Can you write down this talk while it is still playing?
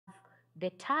the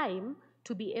time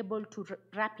to be able to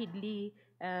rapidly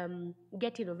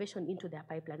get innovation into their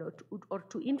pipeline or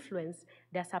to influence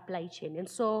their supply chain. And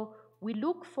so we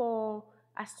look for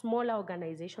a smaller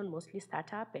organization, mostly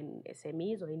startup and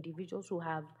SMEs or individuals who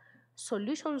have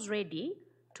solutions ready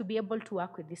to be able to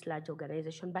work with this large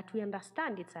organization, but we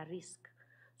understand it's a risk.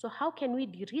 So how can we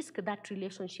de-risk that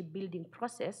relationship building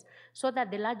process so that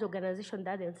the large organization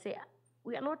doesn't say,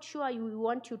 we are not sure we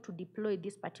want you to deploy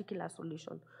this particular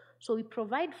solution. So we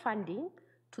provide funding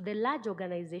to the large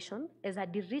organization as a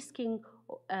de-risking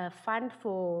fund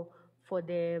for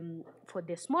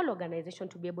the small organization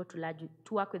to be able to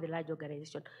work with the large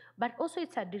organization. But also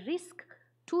it's a de-risk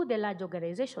to the large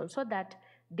organization so that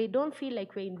they don't feel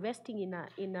like we're investing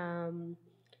in a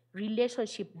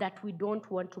relationship that we don't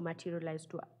want to materialize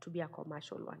to be a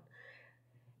commercial one.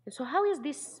 And so how is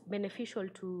this beneficial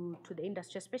to the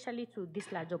industry, especially to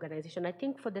this large organization? I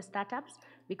think for the startups,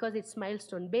 because it's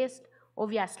milestone-based,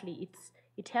 obviously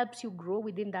it helps you grow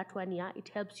within that 1 year.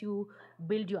 It helps you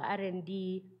build your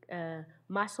R&D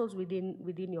muscles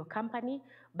within your company,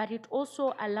 but it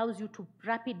also allows you to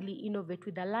rapidly innovate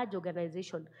with a large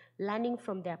organization, learning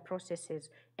from their processes,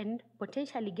 and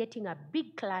potentially getting a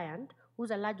big client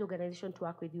who's a large organization to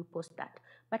work with you post that.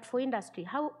 But for industry,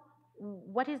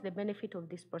 what is the benefit of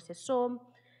this process? So,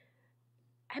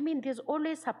 I mean, there's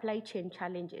always supply chain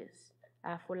challenges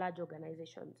for large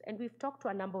organizations, and we've talked to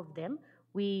a number of them.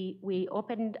 We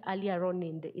opened earlier on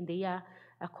in the year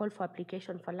a call for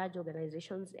application for large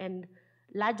organizations, and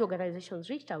large organizations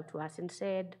reached out to us and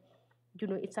said,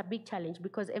 it's a big challenge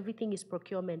because everything is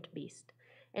procurement based.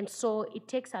 And so it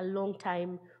takes a long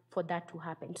time for that to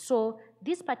happen. So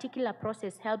this particular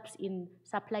process helps in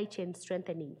supply chain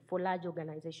strengthening for large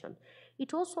organizations.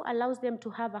 It also allows them to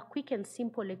have a quick and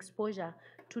simple exposure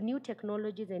to new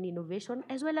technologies and innovation,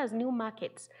 as well as new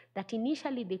markets that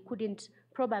initially they couldn't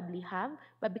probably have,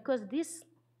 but because these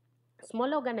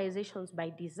small organizations by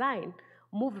design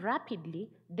move rapidly,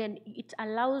 then it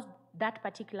allows that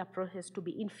particular process to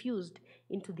be infused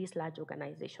into this large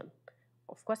organization.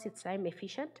 Of course, it's time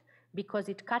efficient because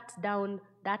it cuts down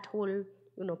that whole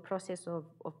process of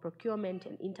procurement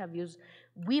and interviews.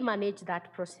 We manage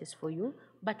that process for you,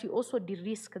 but we also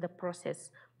de-risk the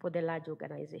process for the large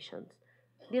organizations.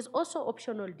 There's also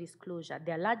optional disclosure.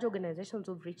 There are large organizations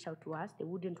who've reached out to us. They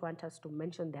wouldn't want us to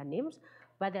mention their names,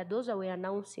 but there are those that we're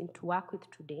announcing to work with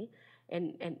today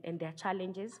and their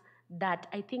challenges that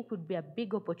I think would be a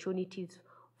big opportunities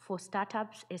for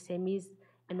startups, SMEs,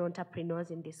 and entrepreneurs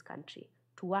in this country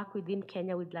to work within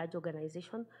Kenya with large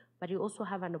organizations, but you also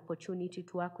have an opportunity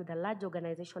to work with a large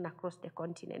organization across the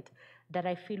continent that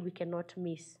I feel we cannot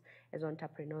miss as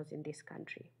entrepreneurs in this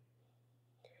country.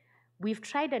 We've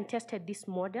tried and tested this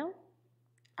model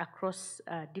across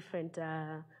different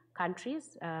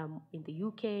countries, in the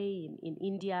UK, in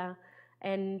India,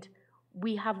 and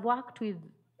we have worked with,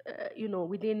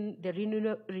 within the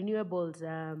renewables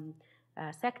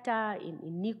sector,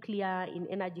 in nuclear, in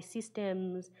energy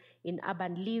systems, in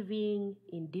urban living,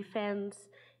 in defense,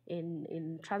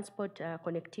 in transport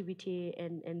connectivity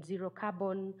and zero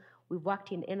carbon. We've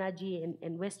worked in energy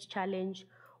and waste challenge.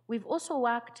 We've also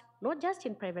worked not just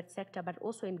in private sector, but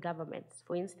also in governments.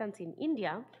 For instance, in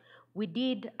India, we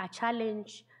did a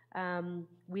challenge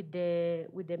with their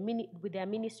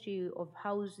Ministry of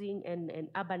Housing and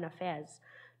Urban Affairs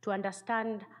to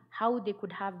understand how they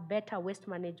could have better waste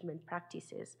management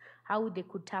practices, how they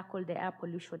could tackle the air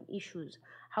pollution issues,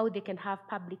 how they can have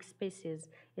public spaces,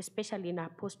 especially in our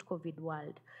post-COVID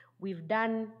world.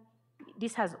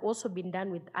 This has also been done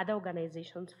with other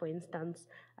organizations, for instance,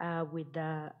 with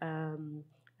the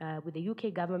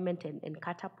UK government and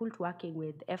Catapult, working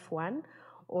with F1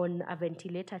 on a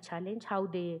ventilator challenge, how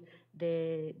they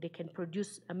can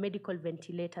produce medical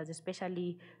ventilators,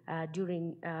 especially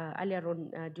earlier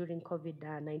on during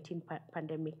COVID-19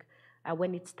 pandemic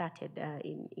when it started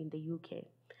in the UK.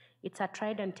 It's a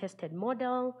tried and tested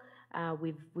model.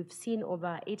 We've seen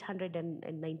over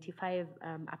 895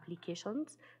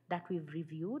 applications that we've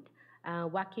reviewed,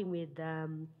 working with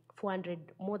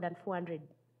more than 400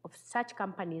 of such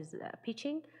companies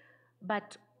pitching.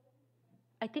 But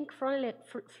I think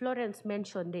Florence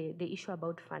mentioned the issue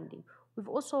about funding. We've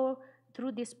also,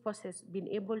 through this process, been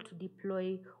able to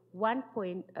deploy more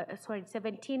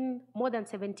than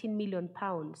 17 million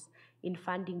pounds in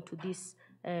funding to this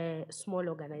small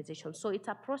organization. So it's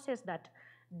a process that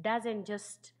doesn't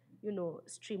just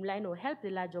streamline or help the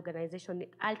large organization.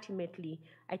 It ultimately,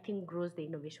 I think, grows the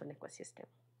innovation ecosystem.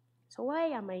 So why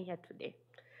am I here today?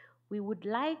 We would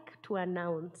like to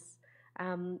announce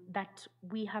that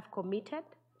we have committed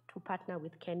to partner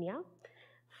with Kenya,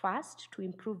 first, to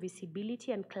improve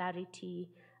visibility and clarity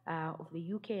of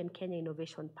the UK and Kenya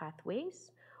innovation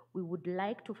pathways. We would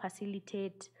like to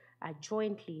facilitate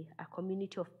jointly a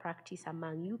community of practice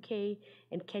among UK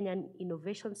and Kenyan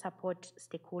innovation support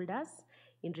stakeholders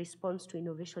in response to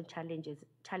innovation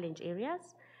challenge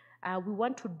areas. We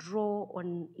want to draw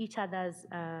on each other's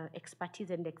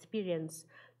expertise and experience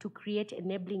to create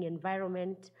enabling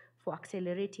environment for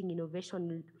accelerating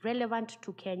innovation relevant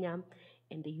to Kenya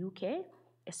and the UK,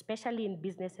 especially in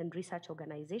business and research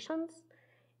organizations.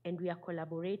 And we are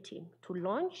collaborating to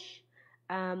launch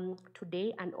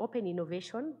today an open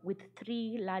innovation with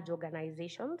 3 large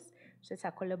organizations. So it's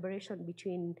a collaboration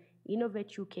between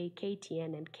Innovate UK,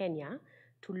 KTN, and Kenya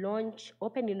to launch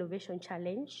Open Innovation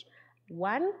Challenge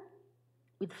 1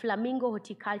 with Flamingo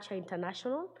Horticulture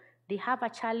International. They have a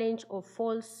challenge of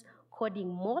false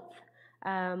coding moth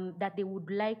that they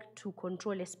would like to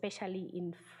control, especially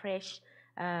in fresh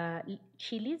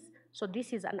chilies. So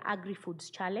this is an agri-foods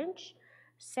challenge.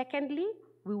 Secondly,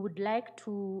 we would like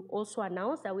to also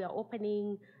announce that we are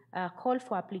opening a call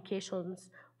for applications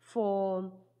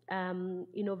for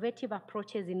innovative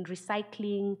approaches in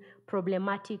recycling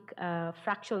problematic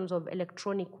fractions of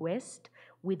electronic waste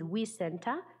with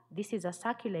WeCenter. This is a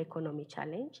circular economy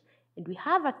challenge. And we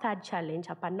have a third challenge,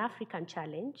 a Pan-African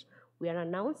challenge. We are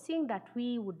announcing that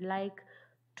we would like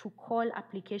to call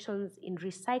applications in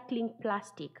recycling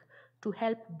plastic to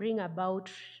help bring about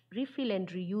refill and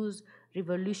reuse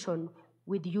revolution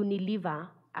with Unilever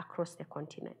across the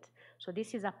continent. So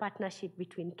this is a partnership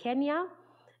between Kenya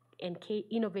and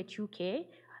Innovate UK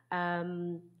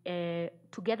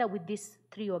together with these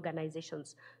 3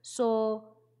 organizations. So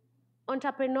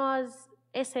entrepreneurs,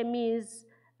 SMEs,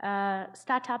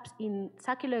 startups in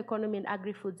circular economy and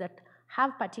agri-foods that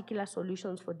have particular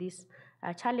solutions for these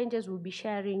challenges will be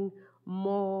sharing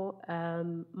more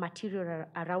material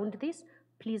around this.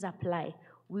 Please apply.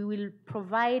 We will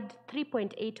provide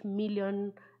 3.8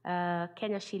 million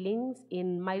Kenya shillings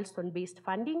in milestone-based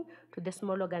funding to the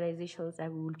small organizations that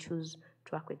we will choose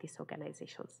to work with these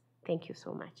organizations. Thank you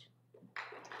so much.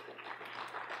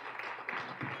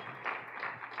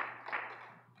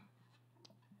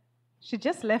 She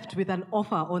just left with an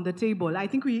offer on the table. I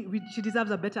think she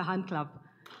deserves a better hand clap.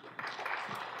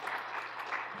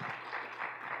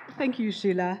 Thank you,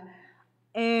 Sheila.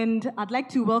 And I'd like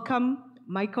to welcome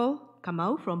Michael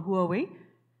Kamau from Huawei.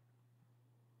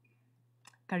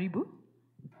 Karibu.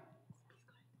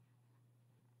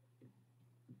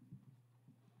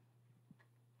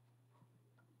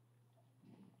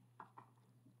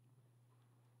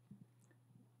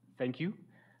 Thank you.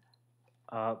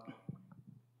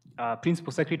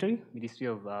 Principal Secretary, Ministry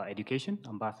of Education,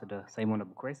 Ambassador Simon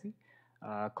Abukwesi,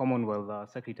 Commonwealth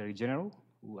Secretary General,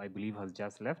 who I believe has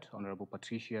just left, Honorable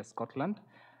Patricia Scotland,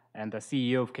 and the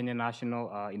CEO of Kenya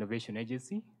National Innovation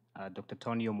Agency, Dr.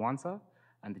 Tony Omwansa,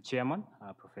 and the Chairman,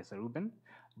 Professor Ruben.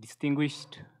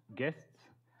 Distinguished guests,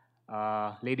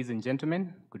 ladies and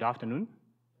gentlemen, good afternoon.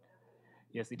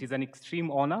 Yes, it is an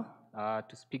extreme honor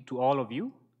to speak to all of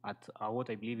you at what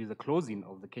I believe is the closing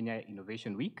of the Kenya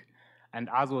Innovation Week. And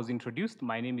as was introduced,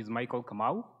 my name is Michael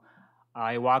Kamau.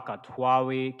 I work at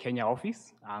Huawei Kenya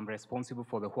office. I'm responsible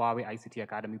for the Huawei ICT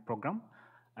Academy program.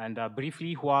 And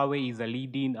briefly, Huawei is a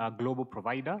leading global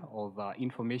provider of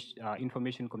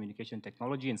information communication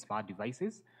technology and smart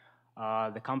devices.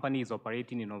 The company is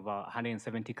operating in over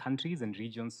 170 countries and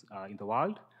regions in the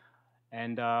world.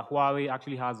 And Huawei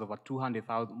actually has over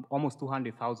almost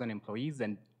 200,000 employees.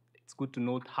 And it's good to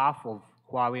note half of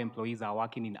Huawei employees are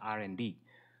working in R&D.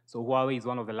 So Huawei is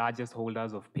one of the largest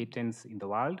holders of patents in the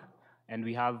world. And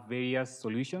we have various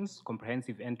solutions,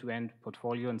 comprehensive end-to-end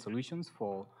portfolio and solutions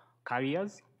for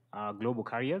carriers, global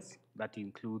carriers. That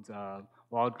includes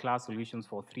world-class solutions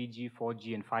for 3G,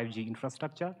 4G, and 5G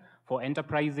infrastructure, for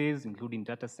enterprises, including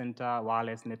data center,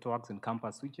 wireless networks, and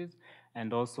campus switches,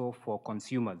 and also for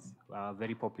consumers,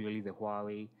 very popularly the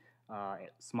Huawei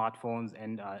smartphones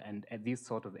and these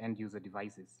sort of end-user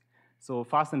devices. So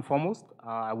first and foremost,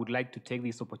 I would like to take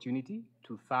this opportunity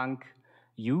to thank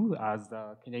you as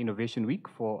Kenya Innovation Week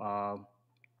for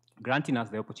granting us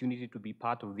the opportunity to be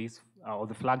part of this, or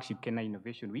the flagship Kenya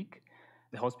Innovation Week.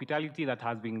 The hospitality that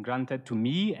has been granted to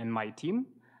me and my team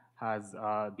has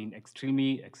been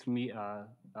extremely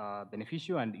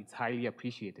beneficial, and it's highly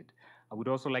appreciated. I would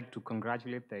also like to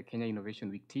congratulate the Kenya Innovation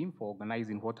Week team for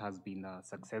organizing what has been a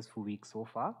successful week so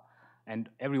far, and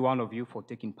every one of you for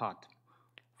taking part.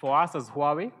 For us as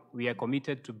Huawei, we are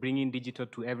committed to bringing digital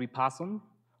to every person,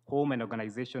 home, and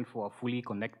organization for a fully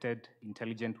connected,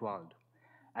 intelligent world.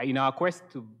 In our quest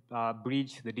to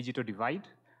bridge the digital divide,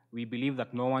 we believe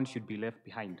that no one should be left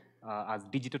behind, as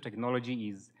digital technology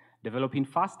is developing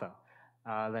faster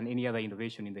than any other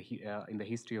innovation in the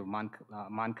history of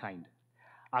mankind.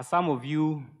 As some of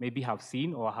you maybe have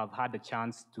seen or have had the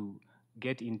chance to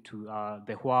get into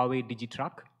the Huawei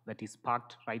DigiTruck that is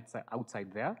parked right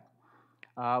outside there,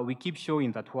 we keep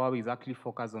showing that Huawei is actually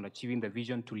focused on achieving the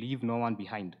vision to leave no one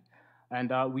behind. And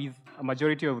with a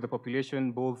majority of the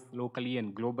population, both locally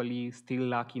and globally, still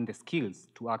lacking the skills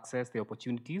to access the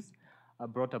opportunities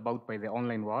brought about by the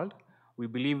online world, we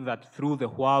believe that through the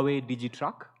Huawei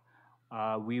DigiTruck,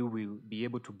 we will be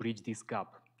able to bridge this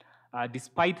gap.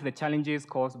 Despite the challenges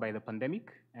caused by the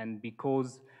pandemic, and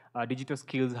because digital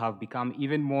skills have become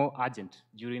even more urgent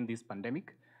during this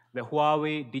pandemic, the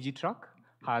Huawei DigiTruck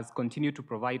has continued to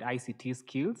provide ICT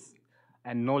skills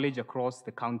and knowledge across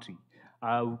the country.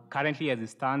 Currently, as it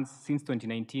stands, since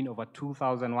 2019, over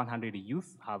 2,100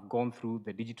 youth have gone through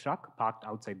the DigiTruck parked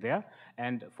outside there.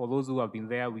 And for those who have been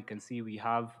there, we can see we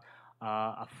have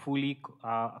a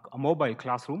mobile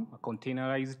classroom, a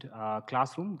containerized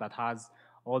classroom that has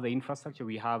all the infrastructure.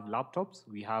 We have laptops,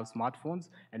 we have smartphones,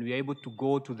 and we are able to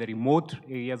go to the remote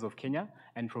areas of Kenya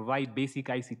and provide basic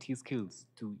ICT skills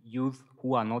to youth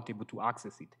who are not able to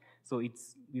access it. So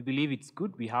we believe it's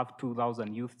good. We have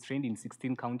 2,000 youth trained in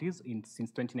 16 counties since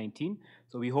 2019.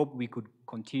 So we hope we could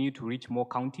continue to reach more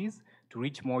counties, to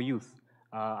reach more youth,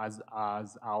 as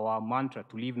our mantra,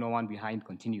 to leave no one behind,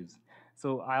 continues.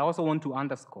 So I also want to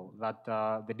underscore that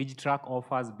the DigiTruck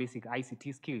offers basic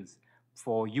ICT skills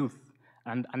for youth.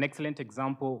 And an excellent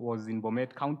example was in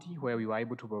Bomet County, where we were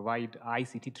able to provide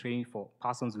ICT training for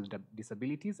persons with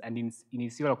disabilities, and in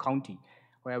Isiolo County,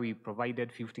 where we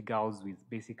provided 50 girls with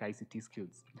basic ICT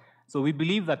skills. So we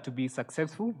believe that to be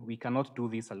successful, we cannot do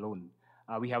this alone.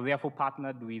 We have therefore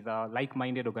partnered with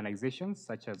like-minded organizations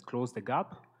such as Close the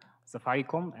Gap,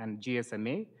 Safaricom, and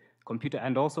GSMA,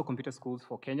 and also Computer Schools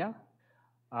for Kenya,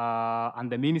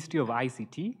 and the Ministry of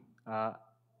ICT,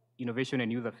 Innovation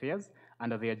and Youth Affairs,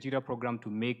 under the Ajira program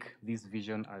to make this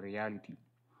vision a reality.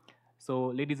 So,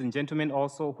 ladies and gentlemen,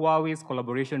 also Huawei's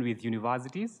collaboration with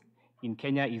universities in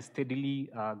Kenya is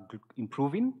steadily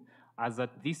improving. As at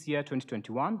this year,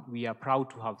 2021, we are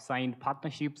proud to have signed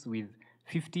partnerships with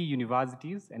 50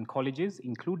 universities and colleges,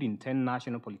 including 10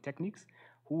 national polytechnics,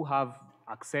 who have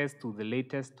access to the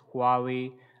latest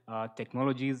Huawei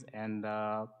technologies and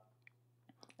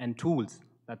tools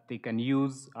that they can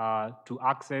use to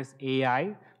access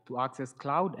AI, to access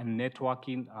cloud and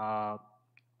networking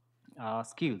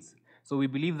skills. So we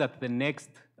believe that the next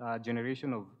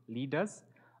generation of leaders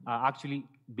are actually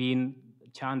being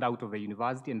churned out of the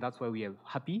university, and that's why we are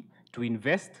happy to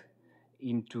invest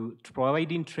into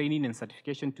providing training and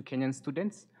certification to Kenyan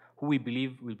students who we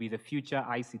believe will be the future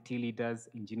ICT leaders,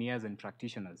 engineers, and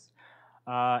practitioners.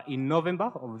 In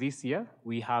November of this year,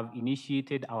 we have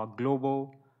initiated our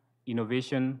global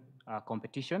innovation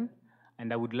competition,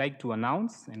 and I would like to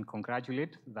announce and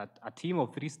congratulate that a team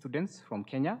of 3 students from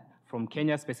Kenya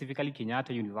specifically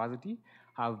Kenyatta University,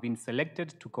 have been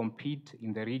selected to compete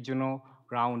in the regional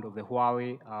round of the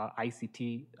Huawei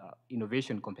ICT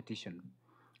innovation competition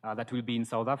that will be in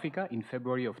South Africa in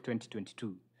February of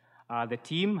 2022. The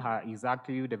team is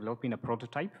actually developing a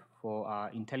prototype for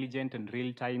intelligent and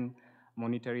real-time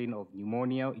monitoring of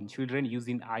pneumonia in children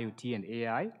using IoT and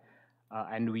AI,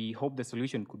 and we hope the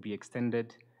solution could be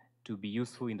extended to be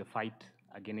useful in the fight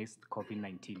against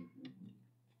COVID-19.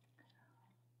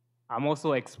 I'm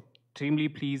also extremely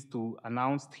pleased to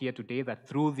announce here today that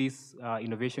through this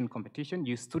innovation competition,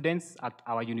 you students at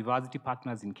our university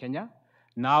partners in Kenya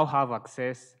now have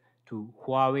access to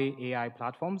Huawei AI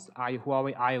platforms,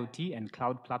 Huawei IoT and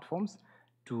cloud platforms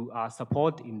to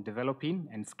support in developing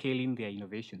and scaling their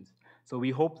innovations. So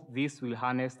we hope this will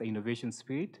harness the innovation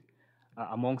spirit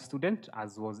among students,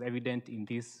 as was evident in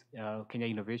this Kenya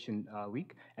Innovation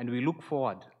Week, and we look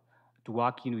forward to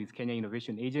working with Kenya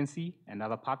Innovation Agency and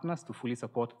other partners to fully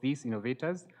support these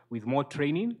innovators with more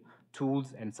training,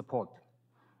 tools, and support.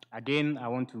 Again, I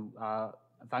want to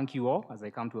thank you all as I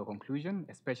come to a conclusion,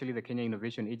 especially the Kenya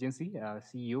Innovation Agency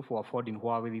CEO for affording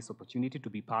Huawei this opportunity to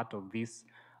be part of this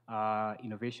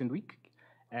Innovation Week.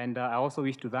 And I also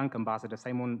wish to thank Ambassador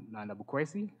Simon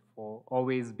Nabukwesi for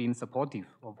always being supportive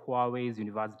of Huawei's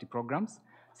university programs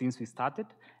since we started.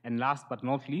 And last but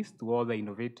not least, to all the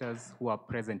innovators who are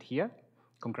present here,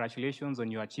 congratulations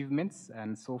on your achievements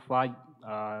and so far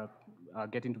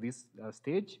getting to this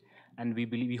stage. And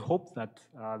we hope that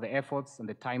the efforts and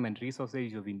the time and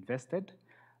resources you've invested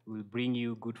will bring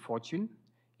you good fortune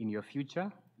in your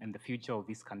future and the future of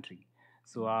this country.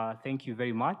 So thank you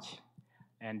very much.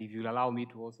 And if you'll allow me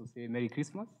to also say Merry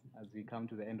Christmas as we come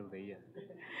to the end of the year.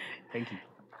 Thank you.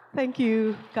 Thank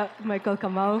you, Michael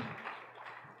Kamau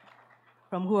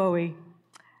from Huawei.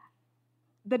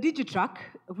 The DigiTrack,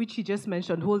 which he just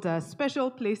mentioned, holds a special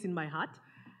place in my heart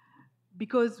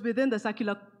because within the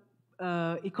circular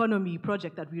economy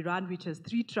project that we run, which has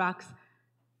 3 tracks,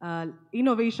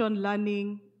 innovation,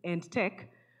 learning, and tech,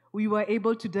 we were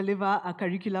able to deliver a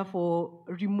curricula for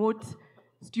remote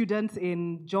students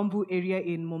in Jomvu area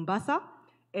in Mombasa,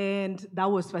 and that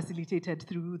was facilitated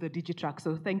through the DigiTrack.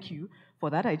 So thank you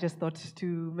for that. I just thought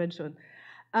to mention.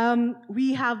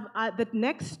 We have the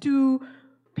next 2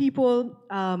 people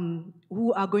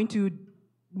who are going to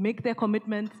make their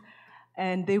commitments,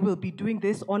 and they will be doing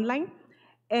this online.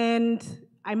 And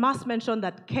I must mention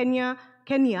that Kenya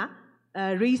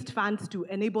raised funds to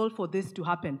enable for this to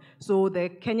happen. So the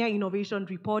Kenya Innovation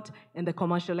Report and the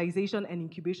Commercialization and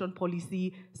Incubation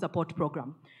Policy Support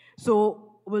Program.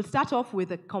 So we'll start off with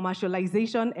the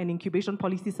Commercialization and Incubation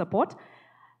Policy Support.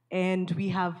 And we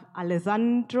have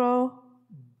Alessandro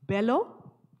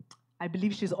Bello. I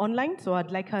believe she's online, so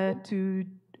I'd like her to,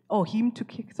 him to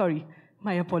kick, sorry,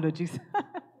 my apologies.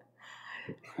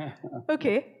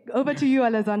 Okay, over to you,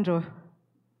 Alessandro.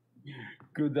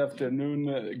 Good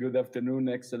afternoon,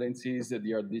 Excellencies,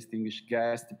 dear distinguished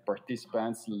guests,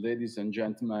 participants, ladies and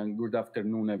gentlemen. Good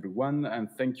afternoon, everyone, and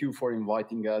thank you for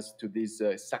inviting us to this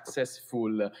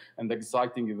successful and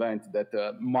exciting event that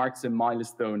marks a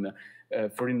milestone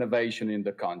for innovation in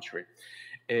the country.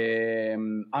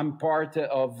 I'm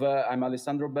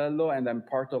Alessandro Bello, and I'm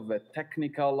part of a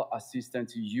technical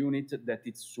assistance unit that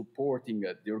is supporting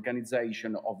the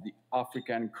organization of the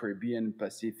African, Caribbean,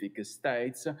 Pacific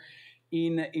states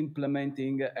in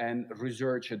implementing and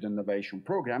research and innovation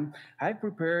program. I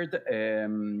prepared a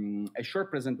short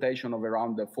presentation of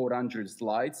around 400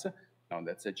 slides. No,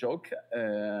 that's a joke.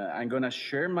 I'm gonna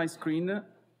share my screen.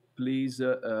 Please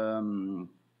let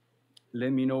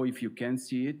me know if you can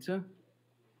see it.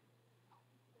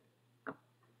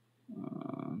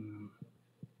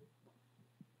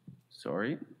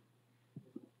 Sorry.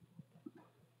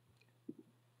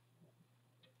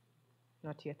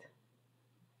 Not yet.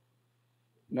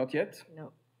 Not yet?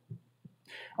 No.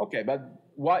 Okay, but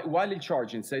while it's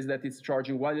charging, says that it's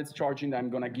charging. While it's charging, I'm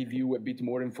going to give you a bit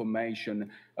more information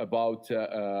about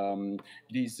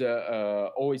this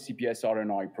OACPS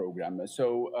RNI program.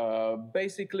 So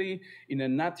basically, in a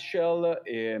nutshell,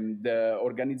 the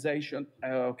organization,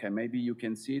 okay, maybe you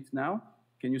can see it now.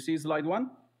 Can you see slide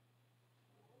 1?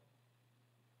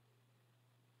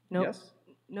 No. Yes?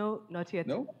 No, not yet.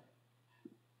 No?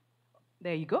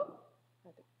 There you go.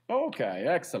 Okay,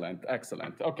 excellent.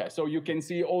 Okay, so you can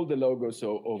see all the logos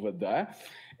over there.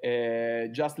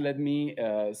 Just let me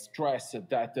stress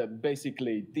that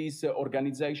basically this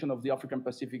organization of the African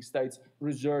Pacific States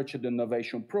Research and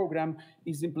Innovation Program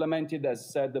is implemented, as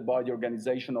said, by the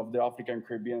Organization of the African,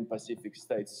 Caribbean, Pacific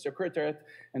States Secretariat,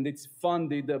 and it's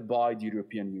funded by the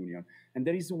European Union. And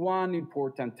there is one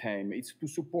important aim, it's to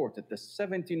support the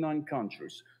 79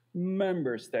 countries,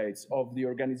 member states of the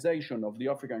Organization of the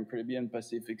African, Caribbean,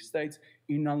 Pacific States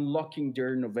in unlocking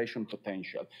their innovation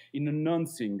potential, in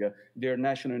enhancing their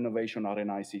national innovation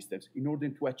RNI systems in order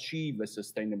to achieve a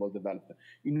sustainable development,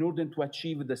 in order to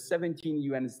achieve the 17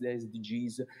 UN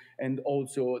SDGs and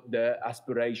also the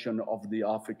aspiration of the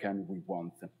African we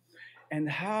want. And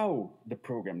how the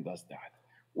program does that?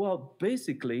 Well,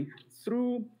 basically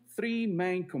through 3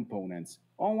 main components.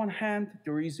 On one hand,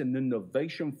 there is an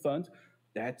innovation fund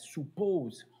that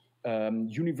supports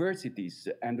universities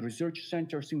and research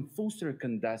centers in foster a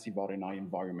conducive RNI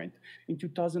environment. In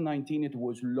 2019, it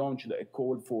was launched a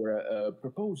call for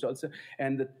proposals,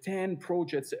 and 10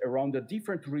 projects around the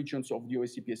different regions of the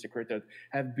OACPS Secretariat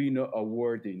have been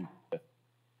awarded.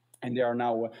 And they are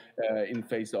now in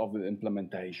phase of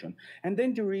implementation. And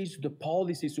then there is the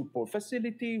policy support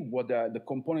facility, what the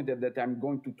component that I'm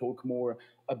going to talk more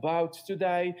about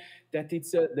today, that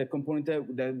it's the component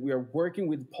that we are working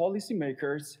with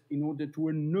policymakers in order to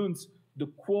enhance the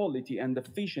quality and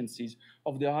efficiencies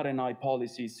of the RNI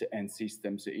policies and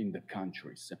systems in the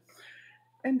countries.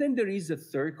 And then there is a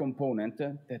third component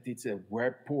that it's a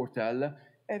web portal,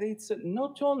 and it's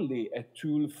not only a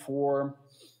tool for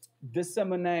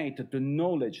disseminate the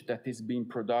knowledge that is being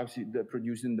produced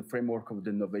in the framework of the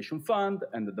Innovation Fund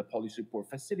and the Policy Support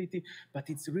Facility,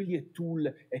 but it's really a tool,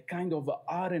 a kind of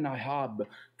RNI hub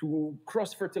to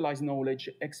cross-fertilize knowledge,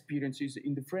 experiences.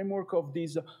 In the framework of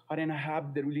this RNI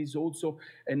hub, there is also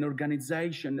an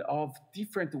organization of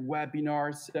different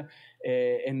webinars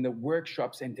and the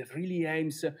workshops, and it really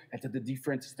aims at the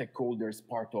different stakeholders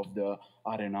part of the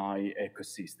RNI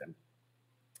ecosystem.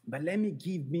 But let me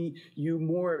give you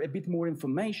a bit more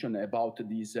information about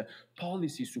this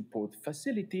policy support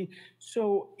facility.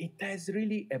 So it has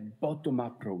really a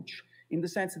bottom-up approach. in the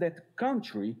sense that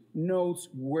country knows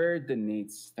where the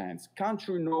need stands.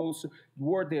 Country knows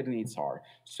where their needs are.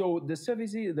 So the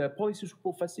services, the policy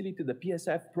support facility, the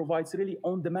PSF provides really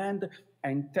on-demand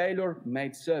and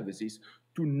tailor-made services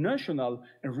to national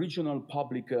and regional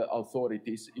public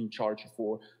authorities in charge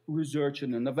for research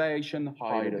and innovation,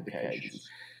 higher education.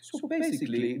 So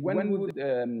basically, when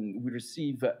we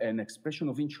receive an expression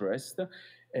of interest,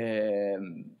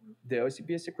 the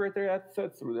OECPS Secretariat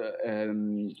through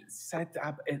the set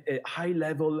up a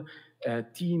high-level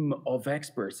team of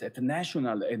experts at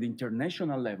national and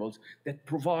international levels that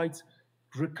provides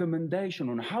recommendation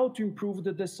on how to improve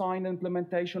the design and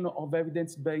implementation of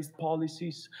evidence-based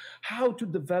policies, how to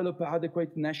develop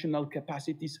adequate national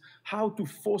capacities, how to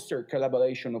foster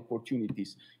collaboration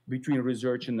opportunities between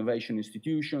research and innovation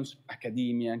institutions,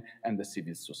 academia, and the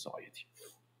civil society.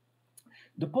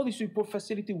 The policy support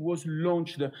facility was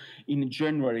launched in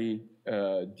January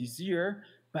this year,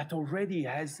 but already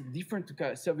has different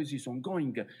services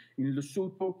ongoing. In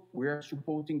Lesotho, we are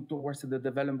supporting towards the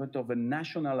development of a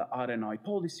national R&I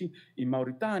policy. In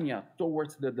Mauritania,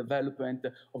 towards the development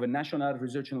of a national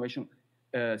research innovation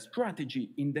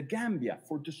strategy. In the Gambia,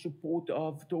 for the support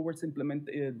of towards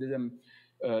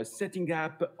setting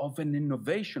up of an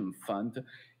innovation fund.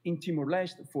 In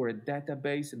Timor-Leste for a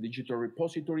database, a digital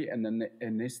repository, and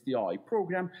an STI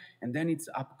program. And then it's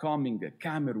upcoming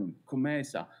Cameroon,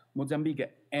 COMESA, Mozambique,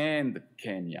 and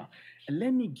Kenya. And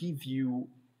let me give you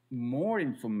more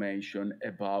information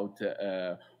about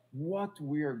what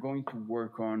we are going to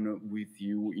work on with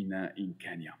you in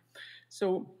Kenya.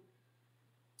 So,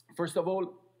 first of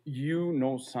all, you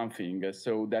know something,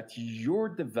 so that your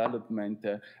development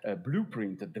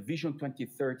blueprint, the Vision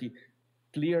 2030,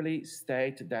 clearly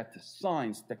state that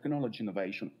science, technology,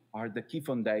 innovation are the key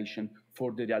foundation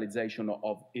for the realization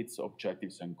of its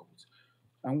objectives and goals.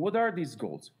 And what are these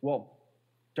goals? Well,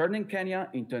 turning Kenya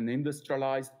into an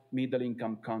industrialized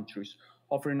middle-income country,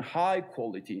 offering high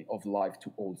quality of life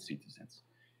to all citizens.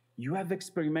 You have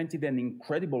experimented an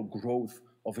incredible growth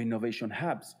of innovation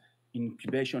hubs,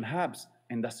 incubation hubs,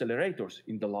 and accelerators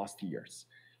in the last years.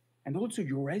 And also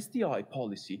your SDI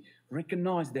policy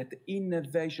recognizes that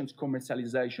innovation's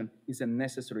commercialization is a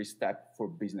necessary step for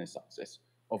business success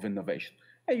of innovation.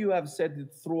 And you have said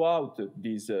it throughout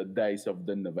these days of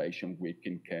the Innovation Week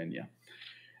in Kenya.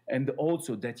 And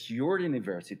also that your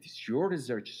universities, your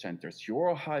research centers,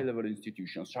 your high-level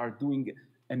institutions are doing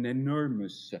an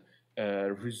enormous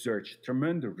research,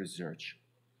 tremendous research.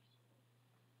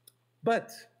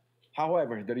 But,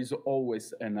 however, there is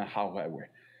always an however.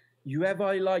 You have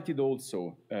highlighted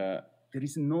also there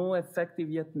is no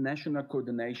effective yet national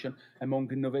coordination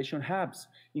among innovation hubs,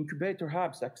 incubator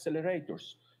hubs,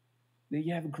 accelerators. They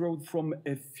have grown from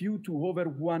a few to over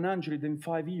 100 in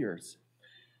 5 years.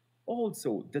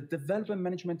 Also, the development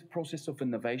management process of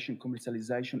innovation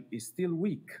commercialization is still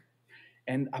weak,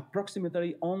 and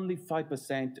approximately only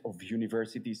 5% of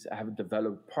universities have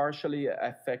developed partially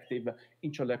effective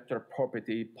intellectual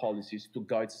property policies to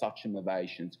guide such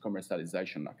innovations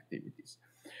commercialization activities.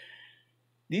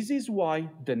 This is why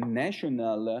the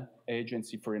National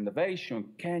Agency for Innovation,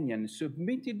 Kenyan,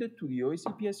 submitted to the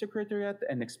OECPS Secretariat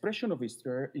an expression of its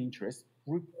interest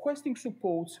requesting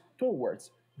support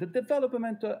towards the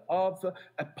development of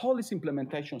a policy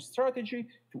implementation strategy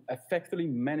to effectively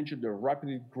manage the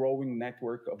rapidly growing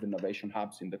network of innovation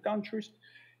hubs in the countries,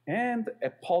 and a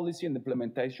policy and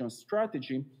implementation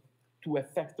strategy to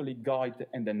effectively guide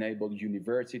and enable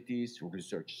universities,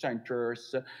 research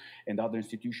centers, and other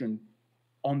institutions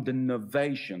on the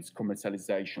innovations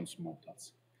commercializations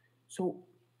models. So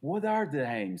what are the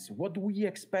aims? What do we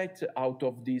expect out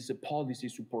of this policy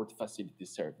support facility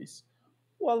service?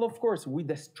 Well, of course, with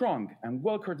a strong and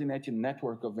well-coordinated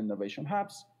network of innovation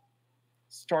hubs,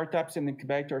 startups and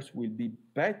incubators will be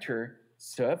better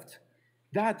served.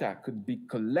 Data could be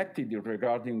collected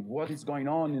regarding what is going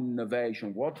on in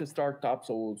innovation, what the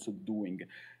startups are also doing,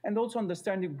 and also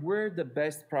understanding where the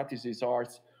best practices are,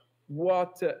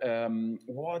 what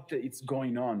is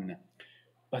going on.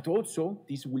 But also,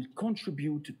 this will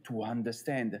contribute to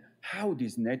understand how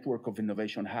this network of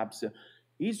innovation hubs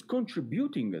is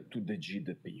contributing to the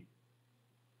GDP.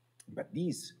 But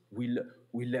this will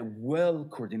a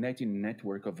well-coordinated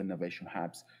network of innovation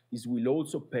hubs. This will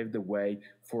also pave the way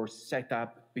for set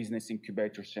up business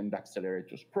incubators and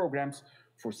accelerators programs,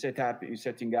 for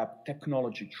setting up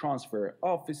technology transfer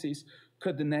offices,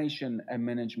 coordination and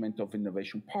management of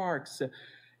innovation parks,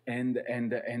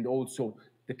 and also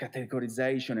the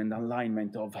categorization and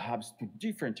alignment of hubs to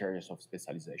different areas of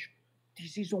specialization.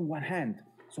 This is on one hand,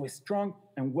 so a strong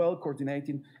and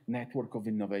well-coordinated network of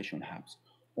innovation hubs.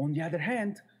 On the other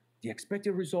hand, The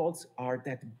expected results are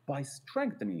that by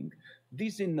strengthening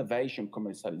this innovation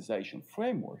commercialization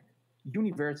framework,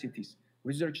 universities,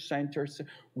 research centers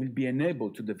will be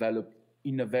enabled to develop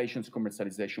innovations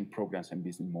commercialization programs and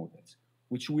business models,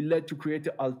 which will lead to create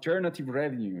alternative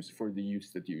revenues for the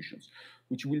institutions,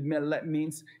 which will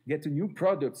means get new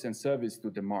products and services to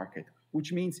the market,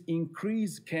 which means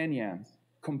increase Kenya's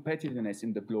competitiveness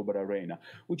in the global arena,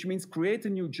 which means create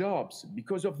new jobs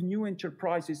because of new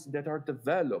enterprises that are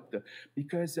developed,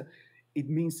 because it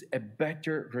means a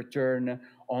better return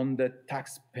on the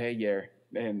taxpayer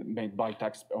and made by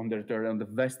tax on the return on the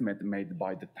investment made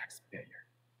by the taxpayer.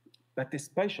 But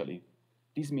especially,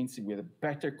 this means with a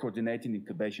better coordinated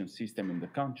incubation system in the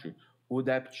country, would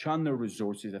have channel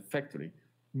resources effectively,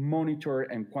 monitor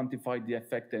and quantify the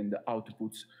effect and the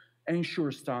outputs,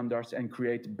 ensure standards, and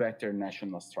create better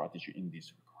national strategy in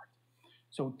this regard.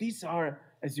 So these are,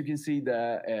 as you can see,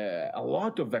 a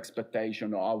lot of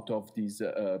expectation out of this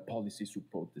policy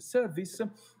support service,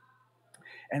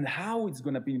 and how it's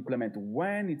going to be implemented,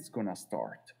 when it's going to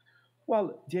start.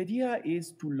 Well, the idea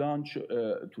is to launch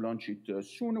it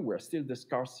soon. We're still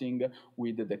discussing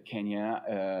with the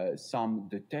Kenya some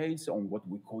details on what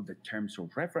we call the terms of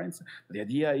reference. The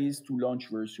idea is to launch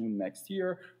very soon next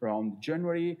year, around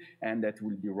January, and that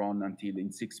will be run until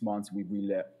in 6 months we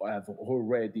will have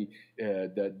already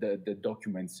the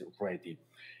documents ready.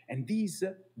 And these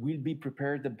will be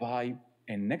prepared by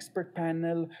an expert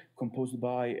panel composed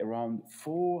by around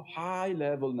 4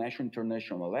 high-level national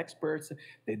international experts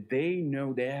that they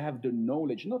have the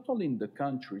knowledge, not only in the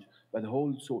country, but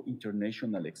also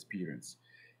international experience.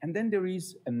 And then there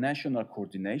is a national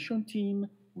coordination team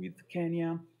with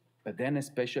Kenya, but then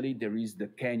especially there is the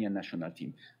Kenya national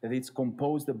team, that it's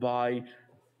composed by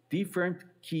different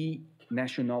key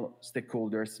national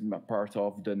stakeholders, part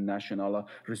of the national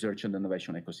research and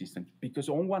innovation ecosystem. Because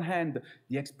on one hand,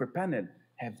 the expert panel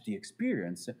have the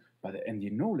experience and the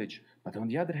knowledge, but on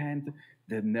the other hand,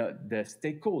 the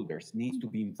stakeholders need to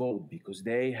be involved because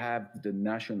they have the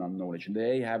national knowledge,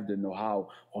 they have the know-how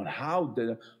on how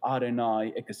the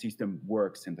R&I ecosystem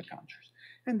works in the countries.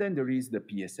 And then there is the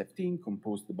PSF team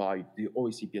composed by the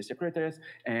OECPS secretaries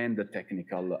and the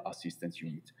technical assistance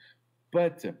unit.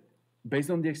 But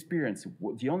based on the experience,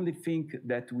 the only thing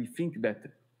that we think that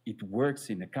it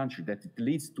works in a country, that it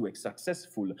leads to a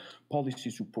successful policy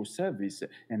support service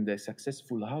and a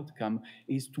successful outcome,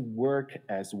 is to work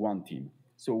as one team.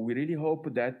 So we really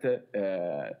hope that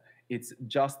it's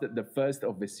just the first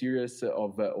of a series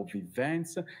of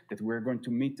events that we're going to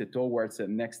meet towards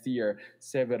next year,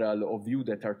 several of you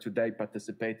that are today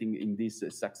participating in this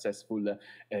successful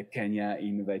Kenya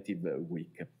Innovative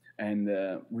Week. And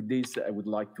with this, I would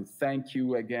like to thank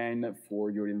you again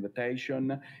for your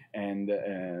invitation, and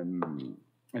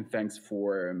thanks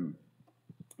for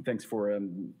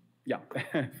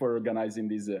for organizing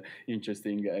this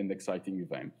interesting and exciting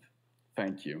event.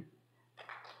 Thank you.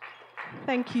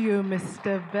 Thank you,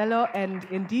 Mr. Bello. And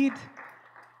indeed,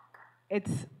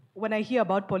 it's when I hear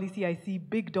about policy, I see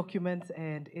big documents,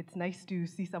 and it's nice to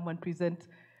see someone present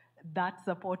that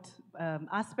support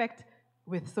aspect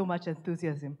with so much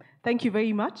enthusiasm. Thank you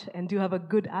very much, and do have a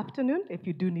good afternoon if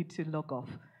you do need to log off.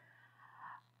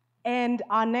 And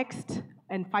our next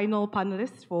and final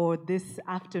panelist for this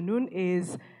afternoon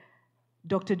is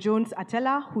Dr. Jones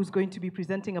Atela, who's going to be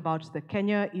presenting about the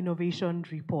Kenya Innovation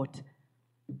Report.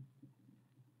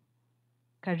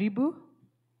 Karibu.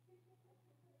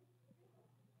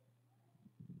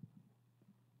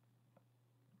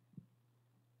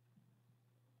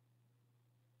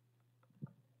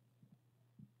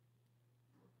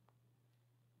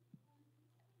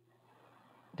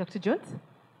 Dr. Jones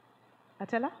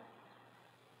Atela?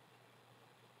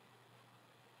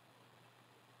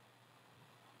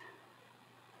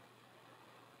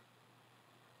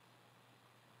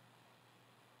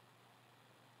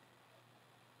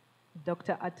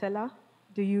 Dr. Atela,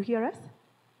 do you hear us?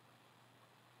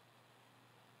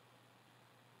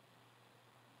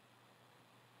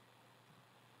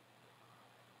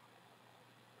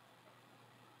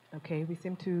 Okay, we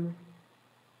seem to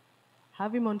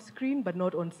have him on screen, but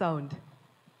not on sound.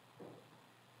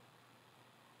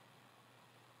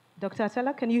 Dr.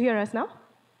 Atela, can you hear us now?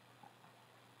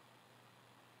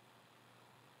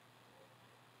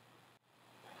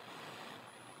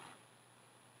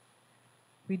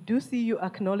 We do see you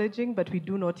acknowledging, but we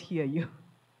do not hear you.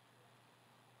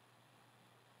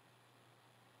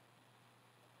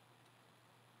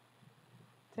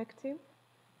 Tech team?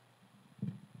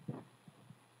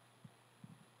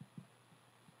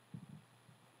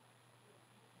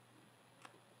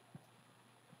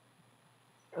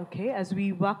 Okay, as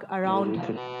we walk around.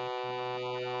 Okay.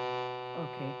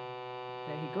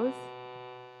 There he goes.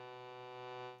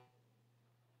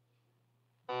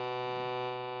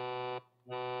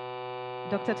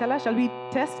 Dr. Tella, shall we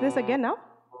test this again now?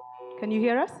 Can you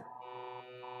hear us?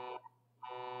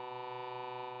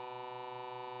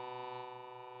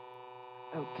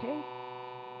 Okay.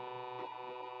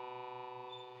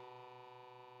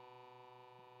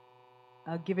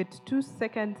 I'll give it 2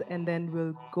 seconds and then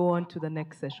we'll go on to the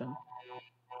next session.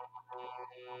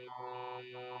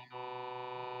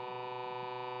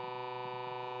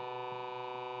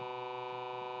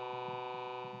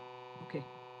 Okay.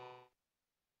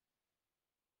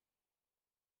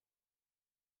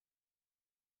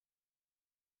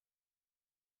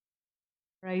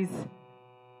 Rise.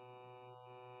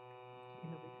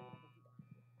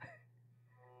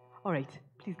 All right,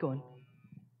 please go on.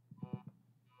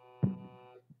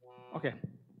 Okay,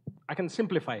 I can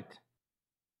simplify it.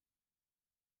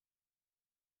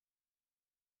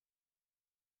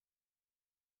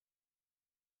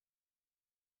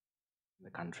 The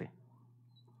country.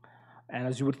 And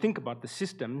as you would think about the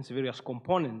systems, various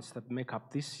components that make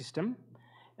up this system,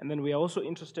 and then we are also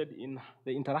interested in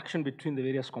the interaction between the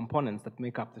various components that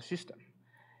make up the system.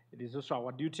 It is also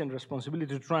our duty and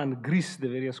responsibility to try and grease the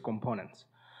various components.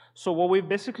 So what we've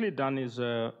basically done is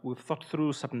we've thought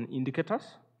through certain indicators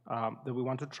that we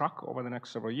want to track over the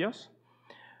next several years.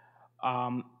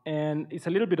 And it's a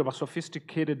little bit of a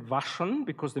sophisticated version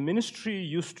because the ministry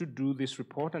used to do this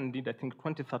report and did, I think,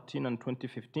 2013 and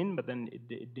 2015, but then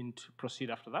it didn't proceed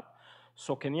after that.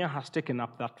 So Kenya has taken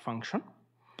up that function.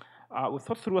 We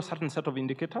thought through a certain set of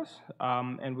indicators,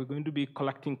 and we're going to be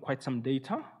collecting quite some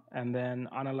data and then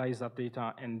analyze that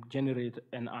data and generate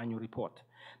an annual report.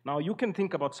 Now, you can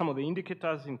think about some of the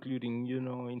indicators, including,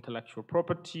 intellectual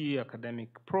property,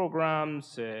 academic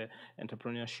programs,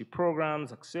 entrepreneurship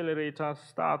programs, accelerators,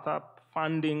 startup,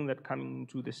 funding that come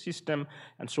into the system,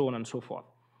 and so on and so forth.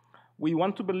 We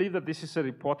want to believe that this is a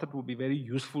report that will be very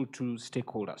useful to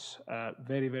stakeholders,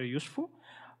 very, very useful.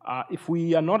 If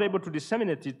we are not able to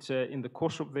disseminate it in the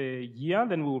course of the year,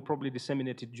 then we will probably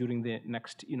disseminate it during the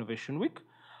next Innovation Week.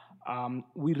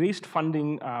 We raised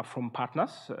funding from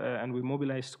partners, and we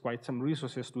mobilized quite some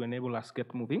resources to enable us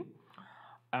get moving.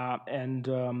 And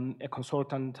a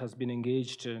consultant has been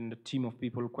engaged in a team of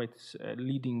people, quite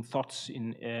leading thought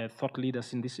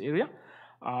leaders in this area.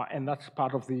 And that's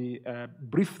part of the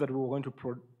brief that we're going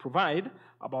to provide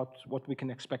about what we can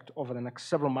expect over the next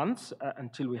several months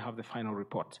until we have the final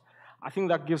report. I think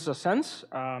that gives a sense.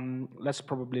 Let's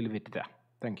probably leave it there.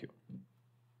 Thank you.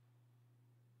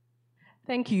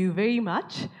 Thank you very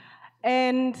much.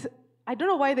 And I don't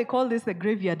know why they call this the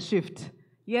graveyard shift,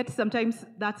 yet sometimes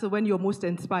that's when you're most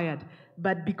inspired.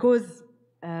 But because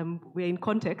we're in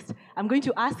context, I'm going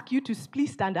to ask you to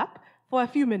please stand up for a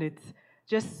few minutes,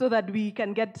 just so that we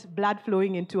can get blood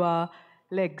flowing into our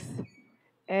legs.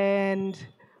 And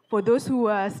for those who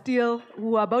are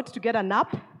about to get a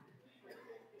nap,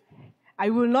 I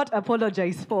will not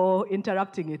apologize for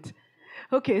interrupting it.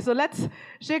 Okay, so let's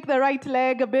shake the right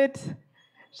leg a bit.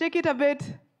 Shake it a bit.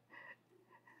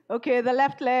 Okay, the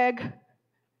left leg.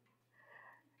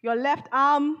 Your left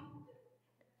arm.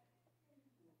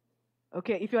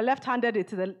 Okay, if you're left-handed,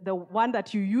 it's the one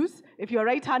that you use. If you're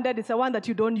right-handed, it's the one that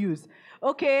you don't use.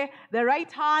 Okay, the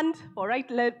right hand for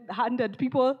right-handed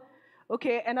people.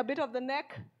 Okay, and a bit of the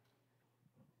neck.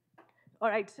 All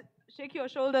right, shake your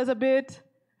shoulders a bit.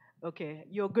 Okay,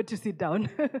 you're good to sit down.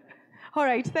 All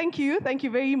right, thank you. Thank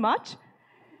you very much.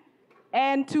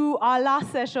 And to our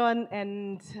last session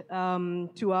and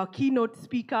to our keynote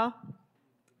speaker,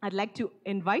 I'd like to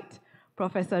invite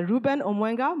Professor Reuben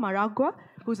Omwenga Maragwa,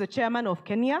 who's the chairman of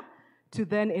Kenya, to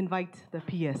then invite the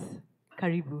PS.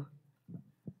 Karibu.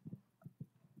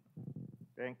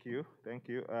 Thank you.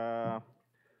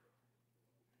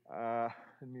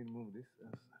 Let me move this.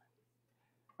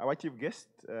 Our chief guest,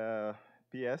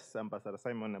 PS, Ambassador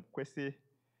Simon Abkwesi.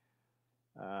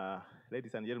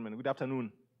 Ladies and gentlemen, good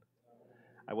afternoon.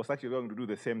 I was actually going to do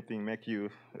the same thing, make you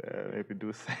maybe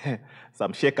do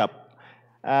some shake-up.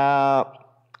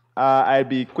 I'll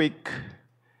be quick,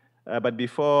 but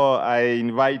before I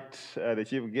invite the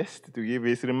chief guest to give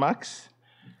his remarks,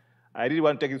 I really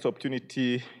want to take this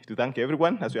opportunity to thank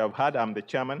everyone. As you have heard, I'm the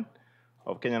chairman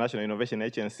of Kenya National Innovation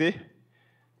Agency.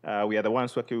 We are the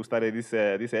ones who started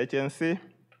this agency.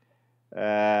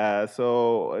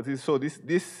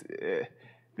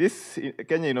 This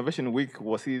Kenya Innovation Week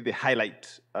was the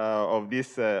highlight of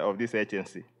this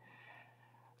agency.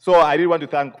 So I really want to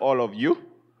thank all of you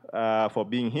for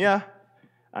being here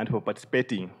and for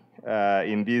participating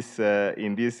in this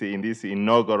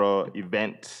inaugural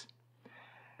event.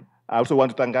 I also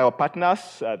want to thank our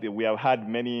partners. We have had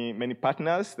many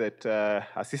partners that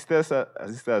assist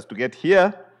us to get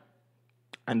here,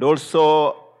 and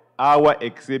also our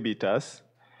exhibitors.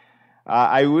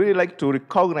 I would really like to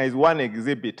recognize one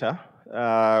exhibitor,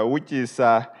 which is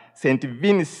St.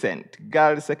 Vincent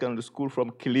Girls Secondary School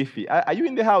from Kilifi. Are you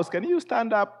in the house? Can you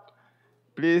stand up,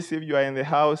 please, if you are in the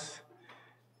house?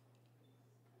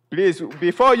 Please,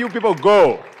 before you people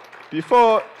go,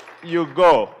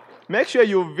 make sure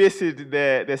you visit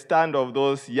the stand of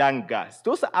those young girls.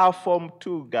 Those are Form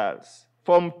 2 girls,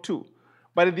 Form 2.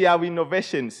 But they have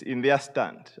innovations in their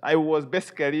stand. I was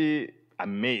basically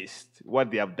amazed what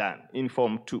they have done in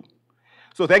Form 2.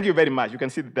 So thank you very much. You can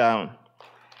sit down.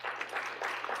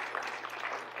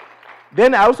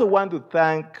 Then I also want to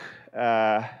thank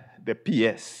the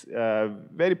PS,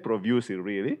 very profusely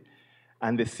really,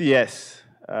 and the CS,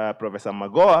 Professor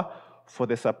Magoa, for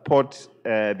the support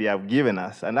they have given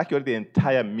us, and actually the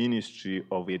entire Ministry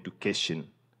of Education.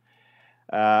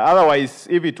 Otherwise,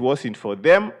 if it wasn't for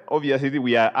them, obviously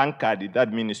we are anchored in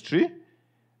that ministry.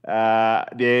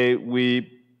 After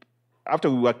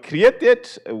we were created,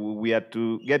 we had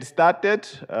to get started.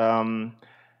 We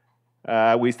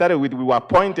were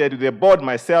appointed to the board,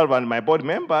 myself and my board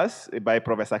members, by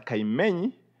Professor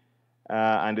Kaimenyi.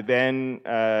 And then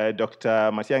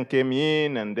Dr. Matiang came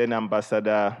in, and then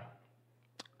Ambassador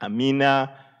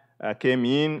Amina came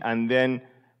in, and then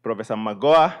Professor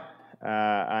Magoa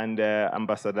and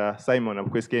Ambassador Simon, of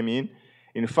course, came in.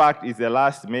 In fact, it's the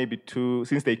last maybe 2,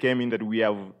 since they came in, that we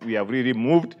have really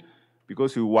moved,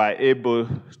 because we were able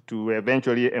to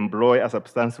eventually employ a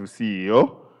substantial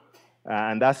CEO.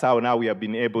 And that's how now we have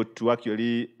been able to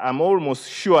actually, I'm almost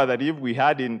sure that if we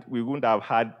hadn't, we wouldn't have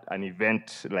had an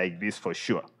event like this for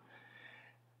sure.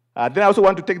 Then I also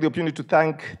want to take the opportunity to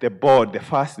thank the board, the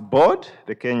first board,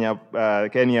 the Kenya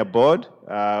board.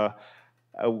 I'm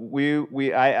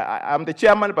the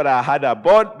chairman, but I had a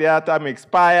board. Their time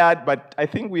expired, but I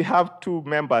think we have 2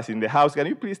 members in the house. Can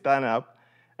you please stand up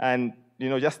and,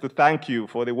 just to thank you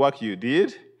for the work you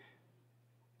did.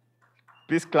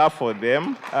 Please clap for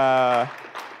them.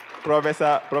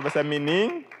 Professor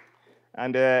Mining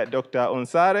and Dr.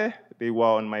 Onsare, they were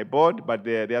on my board, but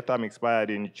their term expired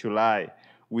in July.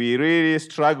 We really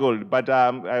struggled, but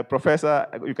Professor,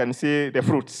 you can see the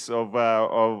fruits of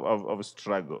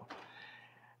struggle.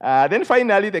 Then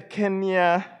finally, the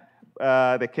Kenya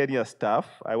staff.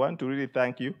 I want to really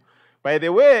thank you. By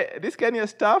the way, this Kenya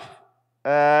staff,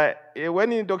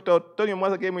 when Dr. Tony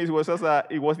Mwasa came in, he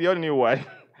was the only one.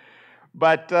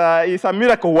 But he's a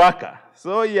miracle worker.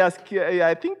 So he has,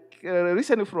 I think,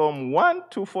 recently from 1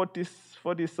 to 40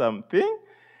 something.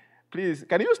 Please,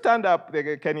 can you stand up,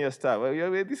 the Kenya staff?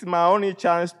 This is my only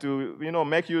chance to,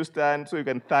 make you stand so you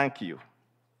can thank you,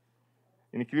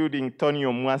 including Tony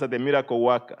Omwansa, the miracle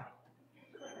worker.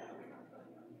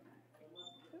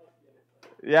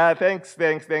 Yeah, thanks.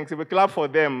 We clap for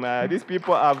them. These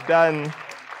people have done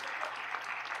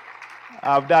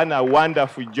a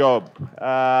wonderful job.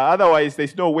 Otherwise,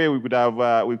 there's no way we could have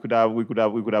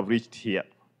reached here.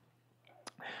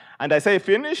 And as I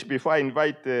finish, before I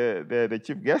invite the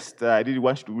chief guest, I really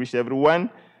want to wish everyone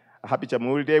a happy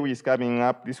Jamhuri Day, which is coming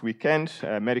up this weekend.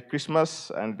 Merry Christmas,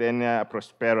 and then a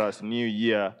prosperous New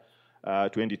Year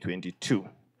 2022.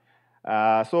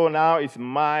 So now it's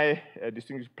my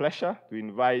distinguished pleasure to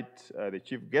invite the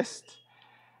chief guest,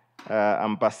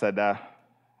 Ambassador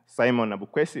Simon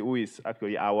Nabukwesi, who is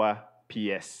actually our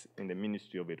PS in the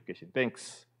Ministry of Education.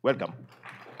 Thanks. Welcome.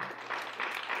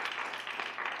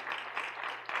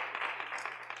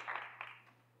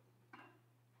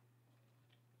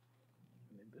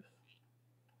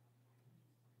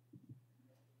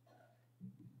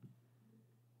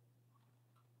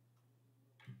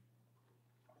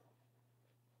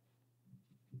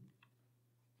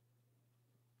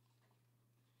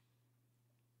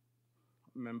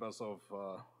 Members of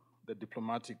the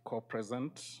diplomatic corps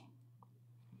present,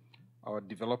 our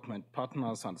development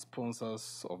partners and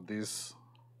sponsors of this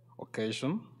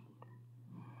occasion,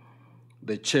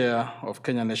 the chair of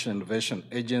Kenya National Innovation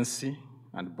Agency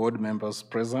and board members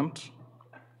present,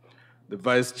 the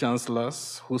vice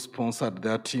chancellors who sponsored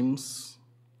their teams,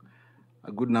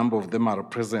 a good number of them are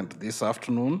present this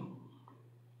afternoon,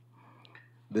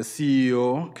 the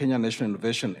CEO, Kenya National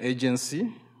Innovation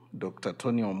Agency, Dr.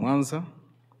 Tony Omwansa,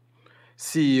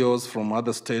 CEOs from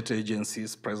other state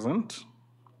agencies present,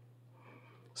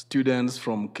 students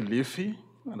from Kilifi,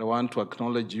 and I want to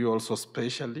acknowledge you also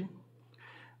specially,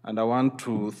 and I want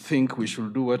to think we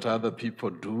should do what other people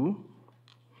do.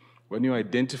 When you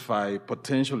identify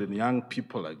potential in young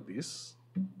people like this,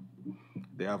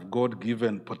 they have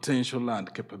God-given potential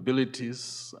and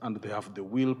capabilities, and they have the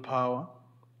willpower.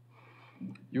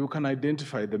 You can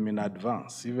identify them in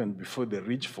advance, even before they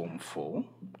reach Form 4,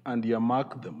 and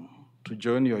earmark them to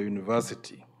join your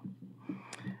university.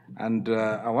 And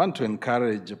I want to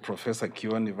encourage Professor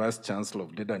Kioni, Vice Chancellor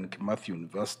of Dedan Kimathi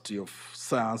University of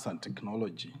Science and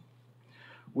Technology,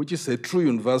 which is a true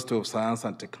University of Science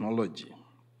and Technology,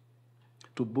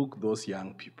 to book those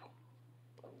young people.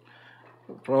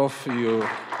 Prof, you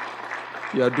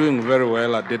are doing very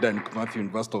well at Dedan Kimathi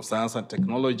University of Science and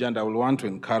Technology, and I will want to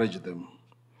encourage them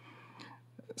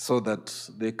so that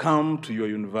they come to your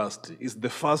university. It's the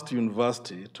first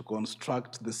university to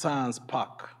construct the science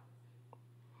park.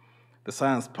 The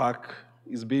science park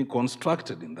is being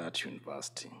constructed in that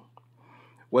university.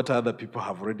 What other people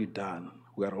have already done,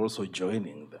 we are also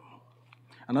joining them.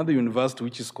 Another university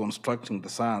which is constructing the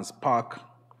science park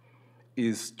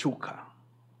is Chuka.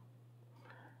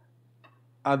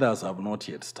 Others have not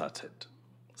yet started.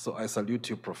 So I salute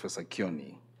you, Professor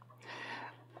Kioni.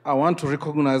 I want to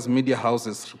recognize media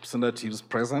houses representatives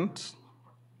present,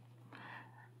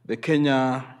 the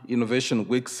Kenya Innovation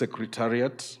Week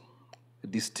Secretariat,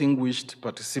 distinguished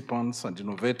participants and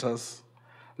innovators,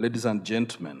 ladies and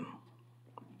gentlemen.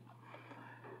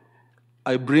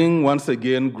 I bring once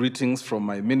again greetings from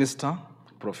my minister,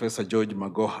 Professor George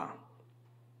Magoha.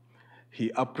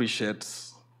 He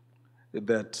appreciates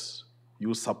that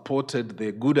you supported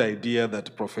the good idea that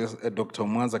Dr.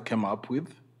 Mwanza came up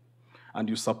with, and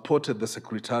you supported the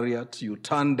secretariat, you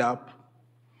turned up,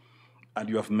 and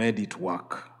you have made it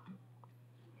work.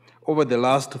 Over the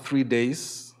last 3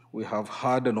 days, we have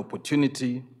had an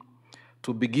opportunity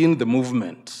to begin the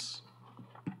movement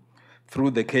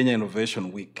through the Kenya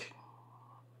Innovation Week.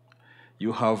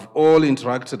 You have all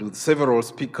interacted with several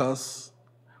speakers,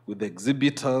 with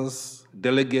exhibitors,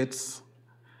 delegates,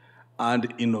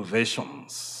 and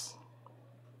innovations.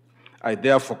 I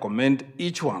therefore commend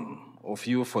each one of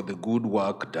you for the good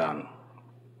work done.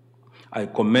 I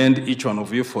commend each one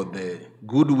of you for the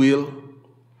goodwill,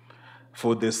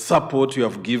 for the support you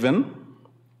have given,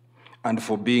 and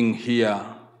for being here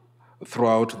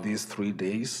throughout these 3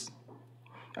 days,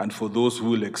 and for those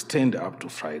who will extend up to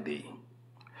Friday.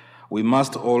 We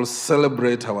must all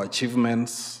celebrate our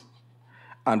achievements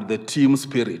and the team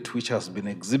spirit which has been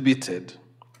exhibited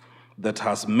that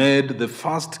has made the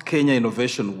first Kenya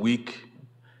Innovation Week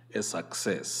a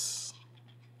success.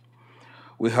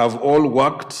 We have all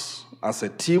worked as a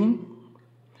team,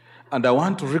 and I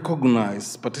want to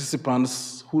recognize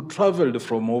participants who traveled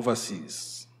from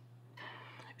overseas.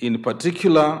 In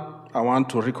particular, I want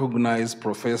to recognize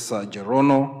Professor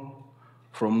Gerono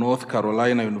from North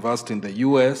Carolina University in the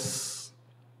US.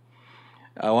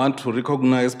 I want to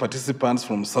recognize participants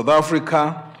from South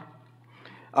Africa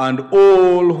and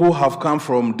all who have come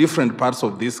from different parts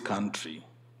of this country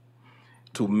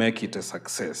to make it a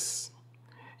success.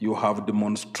 You have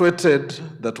demonstrated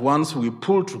that once we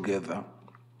pull together,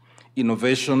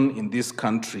 innovation in this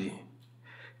country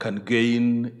can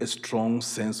gain a strong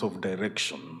sense of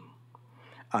direction,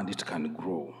 and it can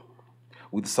grow.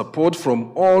 With support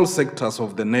from all sectors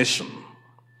of the nation,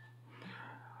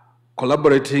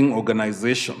 collaborating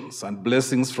organizations, and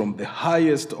blessings from the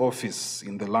highest office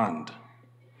in the land,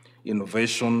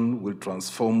 innovation will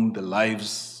transform the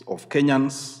lives of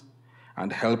Kenyans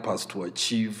and help us to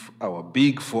achieve our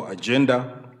Big Four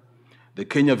agenda, the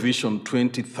Kenya Vision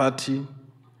 2030,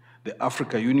 the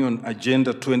Africa Union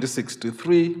Agenda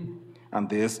 2063, and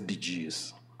the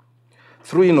SDGs.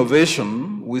 Through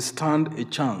innovation, we stand a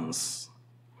chance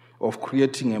of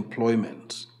creating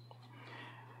employment,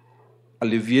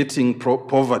 alleviating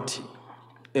poverty,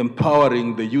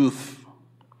 empowering the youth,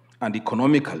 and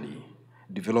economically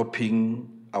developing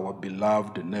our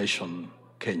beloved nation,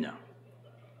 Kenya.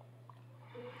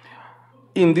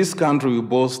 In this country, we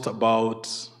boast about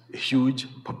a huge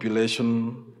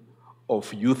population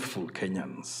of youthful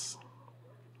Kenyans.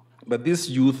 But this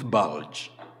youth bulge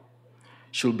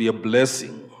should be a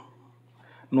blessing,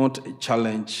 not a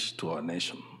challenge to our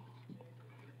nation.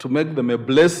 To make them a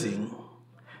blessing,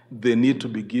 they need to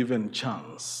be given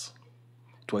chance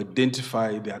to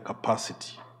identify their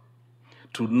capacity,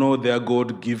 to know their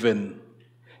God-given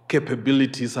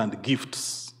capabilities and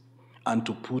gifts, and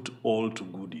to put all to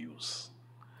good use.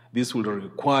 This will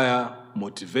require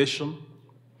motivation,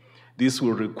 this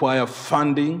will require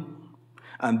funding,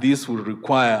 and this will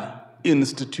require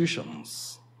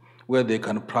institutions where they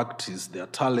can practice their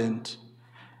talent,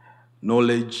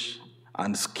 knowledge,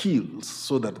 and skills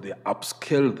so that they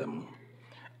upscale them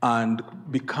and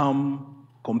become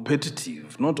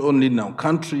competitive, not only in our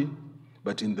country,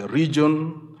 but in the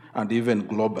region and even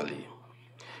globally.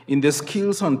 In the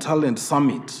Skills and Talent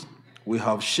Summit, we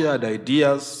have shared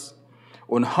ideas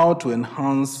on how to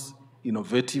enhance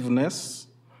innovativeness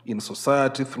in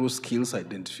society through skills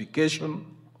identification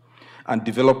and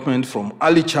development from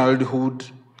early childhood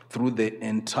through the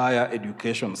entire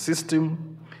education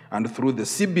system and through the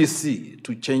CBC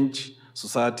to change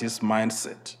society's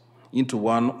mindset into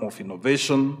one of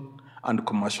innovation and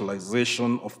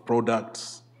commercialization of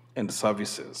products and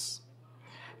services.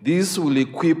 This will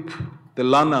equip the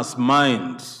learners'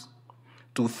 minds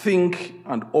to think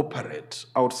and operate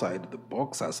outside the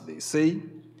box, as they say,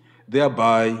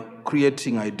 thereby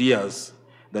creating ideas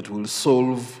that will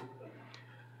solve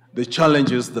the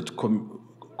challenges that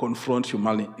confront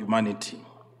humanity.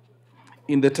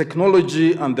 In the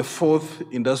Technology and the Fourth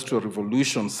Industrial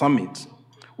Revolution Summit,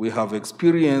 we have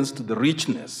experienced the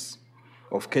richness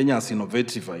of Kenya's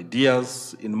innovative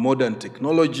ideas in modern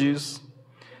technologies,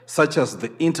 such as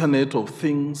the Internet of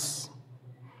Things,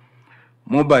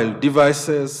 mobile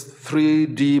devices,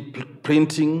 3D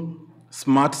printing,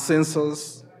 smart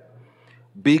sensors,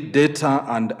 big data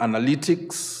and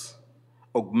analytics,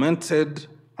 augmented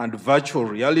and virtual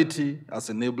reality as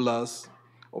enablers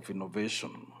of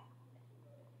innovation.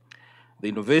 The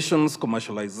Innovations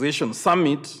Commercialization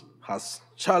Summit has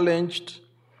challenged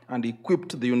and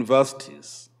equipped the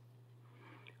universities,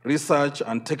 research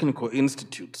and technical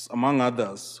institutes, among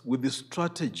others, with the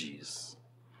strategies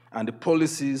and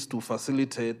policies to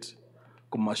facilitate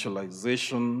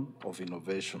commercialization of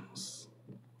innovations.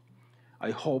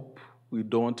 I hope we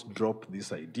don't drop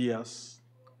these ideas,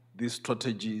 these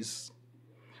strategies,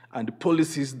 and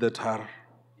policies that are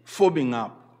forming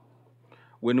up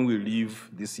when we leave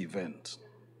this event.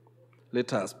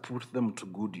 Let us put them to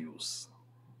good use.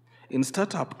 In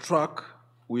Startup Track,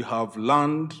 we have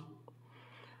learned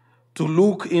to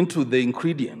look into the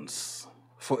ingredients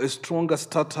for a stronger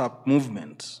startup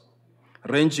movement,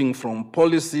 ranging from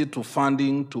policy to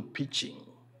funding to pitching.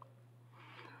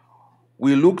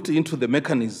 We looked into the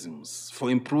mechanisms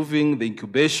for improving the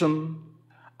incubation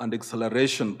and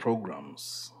acceleration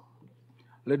programs.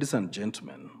 Ladies and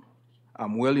gentlemen,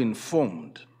 I'm well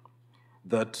informed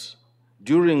that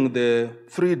during the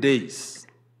 3 days,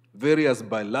 various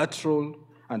bilateral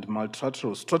and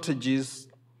multilateral strategies,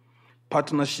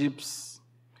 partnerships,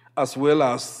 as well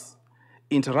as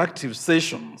interactive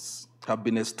sessions have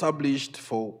been established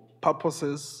for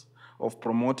purposes of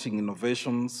promoting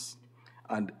innovations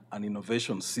and an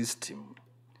innovation system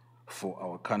for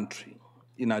our country.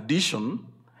 In addition,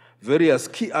 various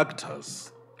key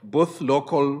actors, both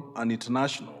local and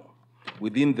international,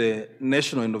 within the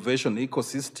national innovation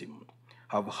ecosystem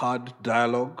have had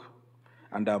dialogue,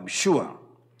 and I'm sure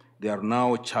they are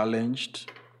now challenged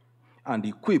and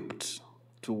equipped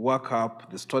to work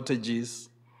up the strategies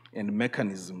and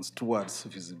mechanisms towards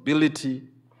visibility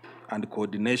and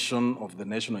coordination of the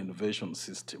national innovation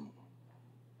system.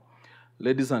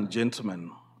 Ladies and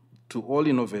gentlemen, to all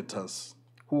innovators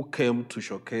who came to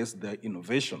showcase their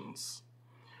innovations,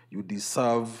 you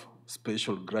deserve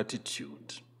special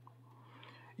gratitude.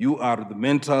 You are the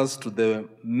mentors to the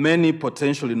many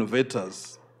potential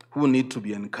innovators who need to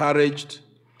be encouraged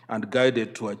and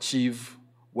guided to achieve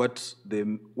what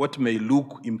may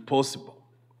look impossible.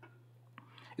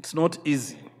 It's not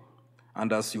easy,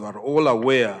 and as you are all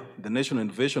aware, the national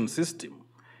innovation system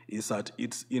is at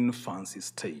its infancy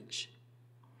stage.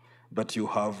 But you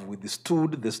have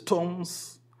withstood the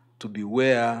storms to be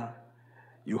where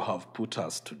you have put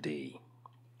us today.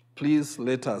 Please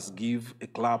let us give a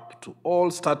clap to all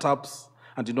startups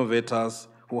and innovators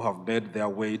who have made their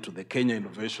way to the Kenya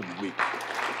Innovation Week.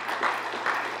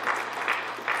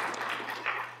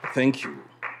 Thank you.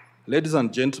 Ladies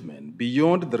and gentlemen,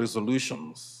 beyond the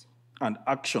resolutions and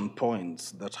action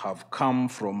points that have come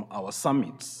from our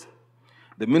summits,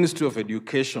 the Ministry of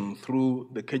Education, through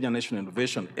the Kenya National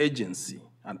Innovation Agency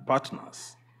and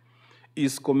partners,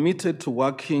 is committed to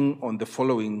working on the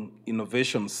following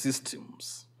innovation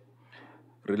systems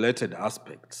related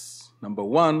aspects. Number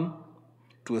one,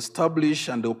 to establish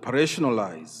and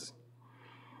operationalize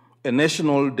a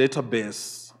national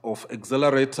database of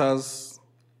accelerators,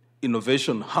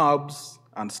 innovation hubs,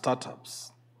 and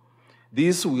startups.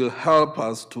 This will help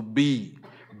us to be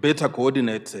better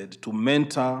coordinated to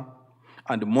mentor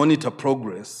and monitor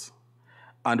progress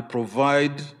and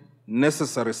provide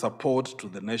necessary support to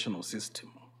the national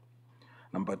system.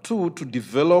 Number two, to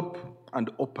develop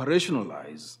and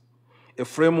operationalize a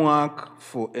framework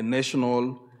for a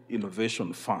national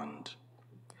innovation fund.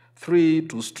 Three,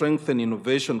 to strengthen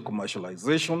innovation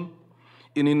commercialization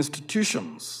in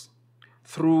institutions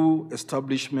through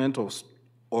establishment of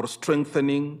or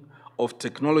strengthening of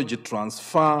technology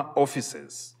transfer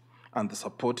offices and the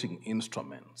supporting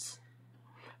instruments.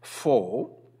 4,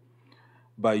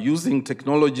 by using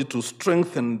technology to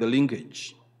strengthen the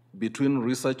linkage between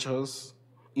researchers,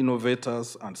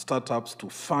 innovators, and startups to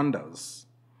funders,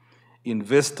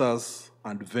 investors,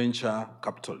 and venture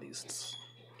capitalists.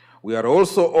 We are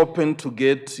also open to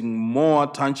getting more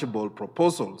tangible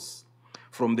proposals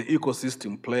from the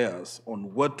ecosystem players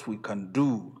on what we can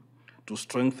do to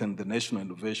strengthen the national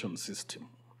innovation system.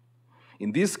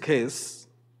 In this case,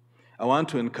 I want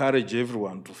to encourage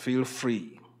everyone to feel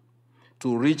free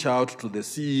to reach out to the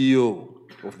CEO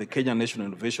of the Kenya National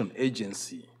Innovation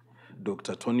Agency,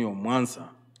 Dr. Tony Omwanza,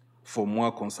 for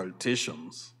more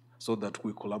consultations so that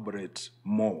we collaborate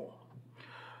more.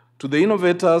 To the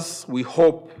innovators, we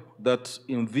hope that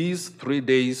in these 3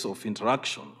 days of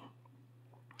interaction,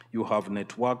 you have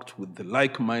networked with the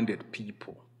like-minded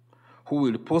people who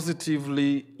will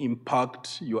positively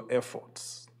impact your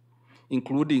efforts,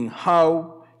 including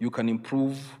how you can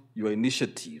improve your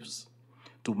initiatives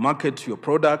to market your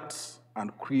products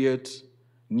and create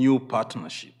new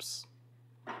partnerships.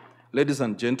 Ladies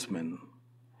and gentlemen,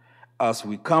 as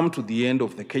we come to the end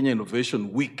of the Kenya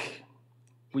Innovation Week,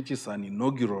 which is an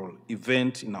inaugural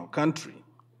event in our country,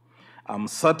 I'm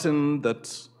certain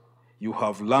that you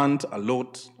have learned a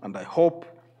lot, and I hope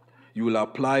you will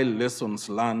apply lessons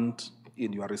learned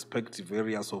in your respective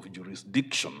areas of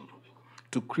jurisdiction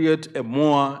to create a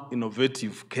more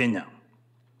innovative Kenya.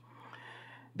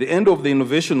 The end of the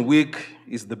Innovation Week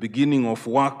is the beginning of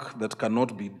work that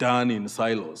cannot be done in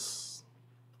silos.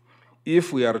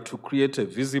 If we are to create a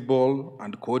visible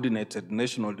and coordinated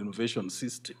national innovation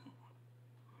system,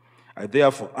 I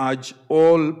therefore urge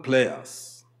all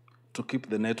players to keep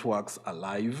the networks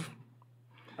alive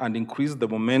and increase the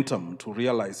momentum to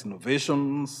realize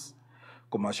innovations,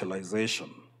 commercialization,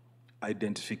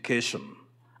 identification,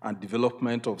 and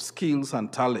development of skills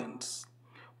and talents,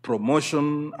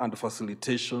 promotion and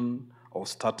facilitation of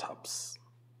startups.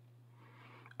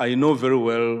 I know very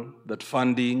well that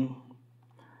funding,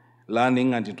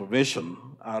 learning, and innovation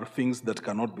are things that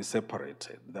cannot be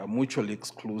separated. They are mutually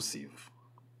exclusive.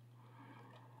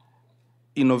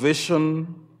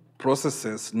 Innovation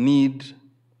processes need,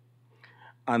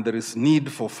 and there is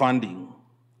need for funding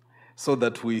so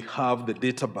that we have the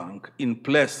data bank in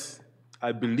place.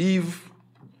 I believe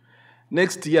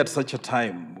next year at such a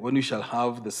time, when we shall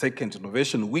have the second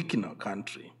Innovation Week in our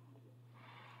country,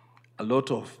 a lot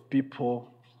of people,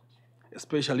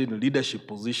 especially in a leadership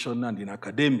position and in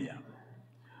academia,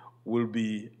 will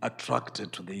be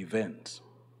attracted to the event.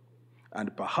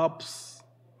 And perhaps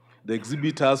the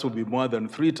exhibitors will be more than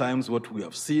 3 times what we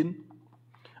have seen,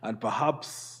 and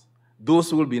perhaps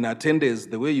those who will be in attendance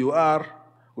the way you are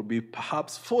will be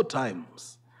perhaps 4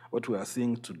 times what we are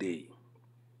seeing today,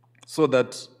 so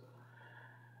that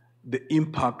the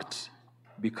impact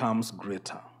becomes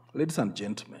greater. Ladies and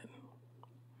gentlemen,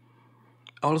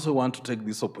 I also want to take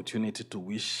this opportunity to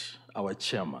wish our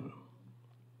chairman,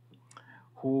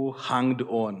 who hanged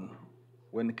on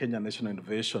when Kenya National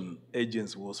Innovation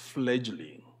Agency was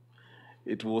fledgling.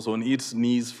 It was on its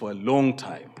knees for a long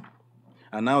time.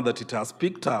 And now that it has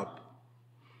picked up,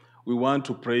 we want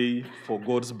to pray for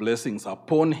God's blessings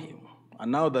upon him.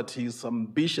 And now that he's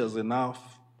ambitious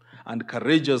enough and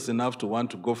courageous enough to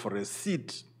want to go for a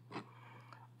seat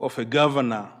of a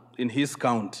governor in his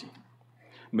county,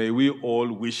 may we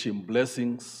all wish him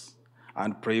blessings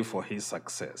and pray for his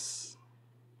success.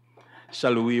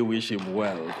 Shall we wish him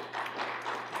well?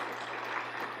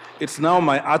 It's now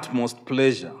my utmost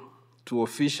pleasure to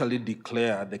officially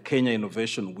declare the Kenya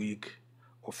Innovation Week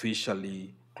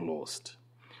officially closed.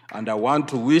 And I want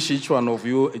to wish each one of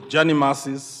you a journey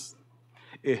masses,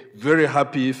 a very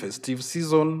happy festive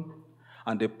season,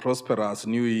 and a prosperous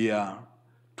new year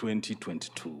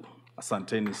 2022.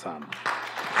 Asanteni sana.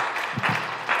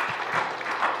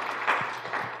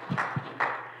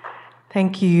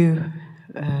 Thank you,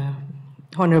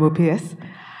 Honorable PS.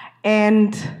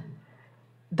 And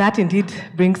that indeed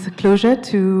brings closure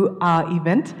to our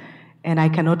event, and I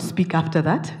cannot speak after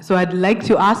that. So I'd like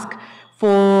to ask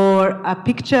for a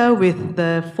picture with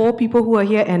the 4 people who are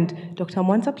here, and Dr.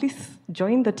 Mwanza, please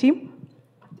join the team.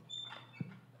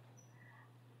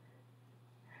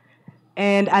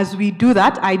 And as we do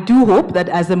that, I do hope that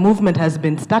as the movement has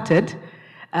been started,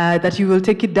 that you will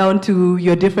take it down to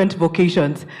your different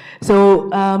vocations. So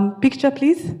picture,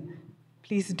 please.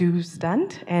 Please do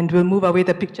stand, and we'll move away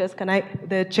the pictures.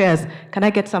 The chairs, can I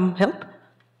get some help?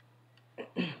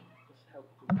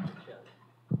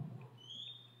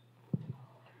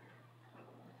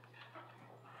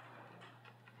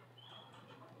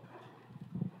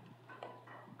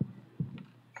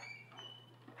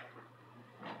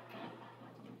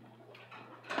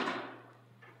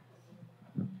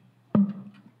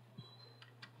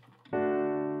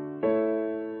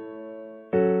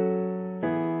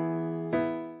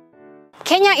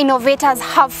 Kenya innovators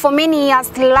have for many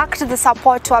years lacked the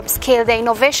support to upscale their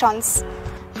innovations.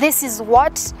 This is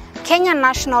what Kenya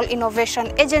National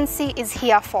Innovation Agency is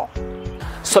here for.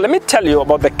 So let me tell you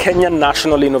about the Kenya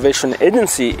National Innovation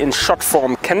Agency, in short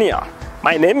form KENIA.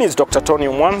 My name is Dr. Tony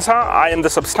Mwanza. I am the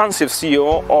substantive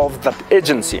CEO of that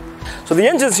agency. So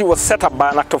the agency was set up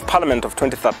by an Act of Parliament of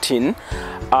 2013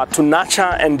 to nurture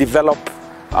and develop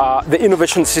the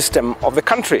innovation system of the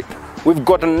country. We've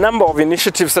got a number of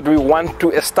initiatives that we want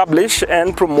to establish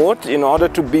and promote in order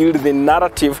to build the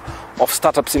narrative of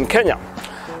startups in Kenya.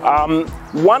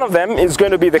 One of them is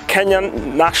going to be the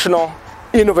Kenyan National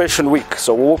Innovation Week.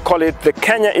 So we'll call it the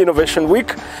Kenya Innovation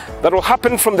Week. That will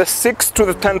happen from the 6th to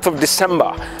the 10th of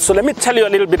December. So let me tell you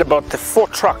a little bit about the 4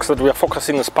 tracks that we are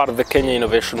focusing as part of the Kenya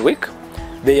Innovation Week.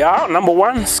 They are, number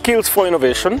 1, Skills for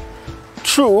Innovation,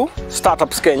 2,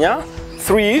 Startups Kenya,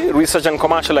 3, Research and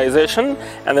Commercialization,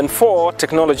 and then 4,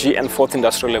 Technology and 4th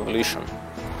Industrial Revolution.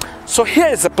 So here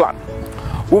is the plan.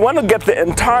 We want to get the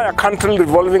entire country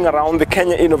revolving around the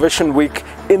Kenya Innovation Week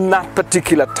in that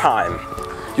particular time.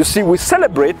 You see, we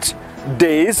celebrate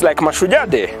days like Mashujaa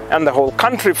Day, and the whole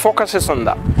country focuses on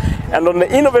that. And on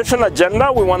the innovation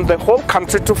agenda, we want the whole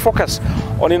country to focus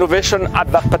on innovation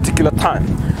at that particular time.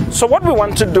 So what we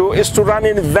want to do is to run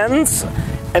events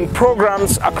and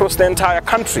programs across the entire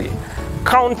country.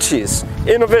 Counties,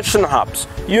 innovation hubs,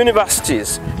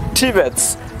 universities,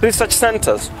 TVETs, research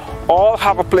centers, all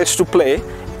have a place to play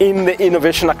in the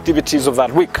innovation activities of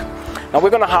that week. Now we're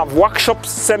going to have workshops,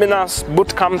 seminars,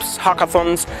 boot camps,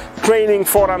 hackathons, training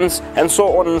forums, and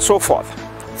so on and so forth.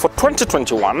 For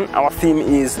 2021, our theme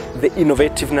is the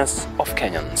innovativeness of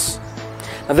Kenyans.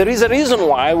 Now there is a reason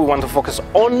why we want to focus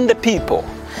on the people,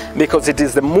 because it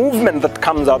is the movement that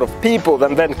comes out of people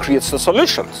that then creates the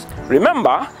solutions.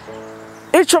 Remember,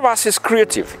 each of us is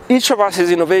creative, each of us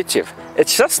is innovative.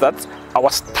 It's just that our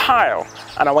style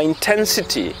and our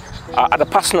intensity at a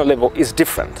personal level is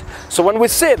different. So when we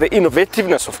say the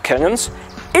innovativeness of Kenyans,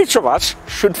 each of us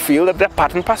should feel that they're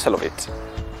part and parcel of it.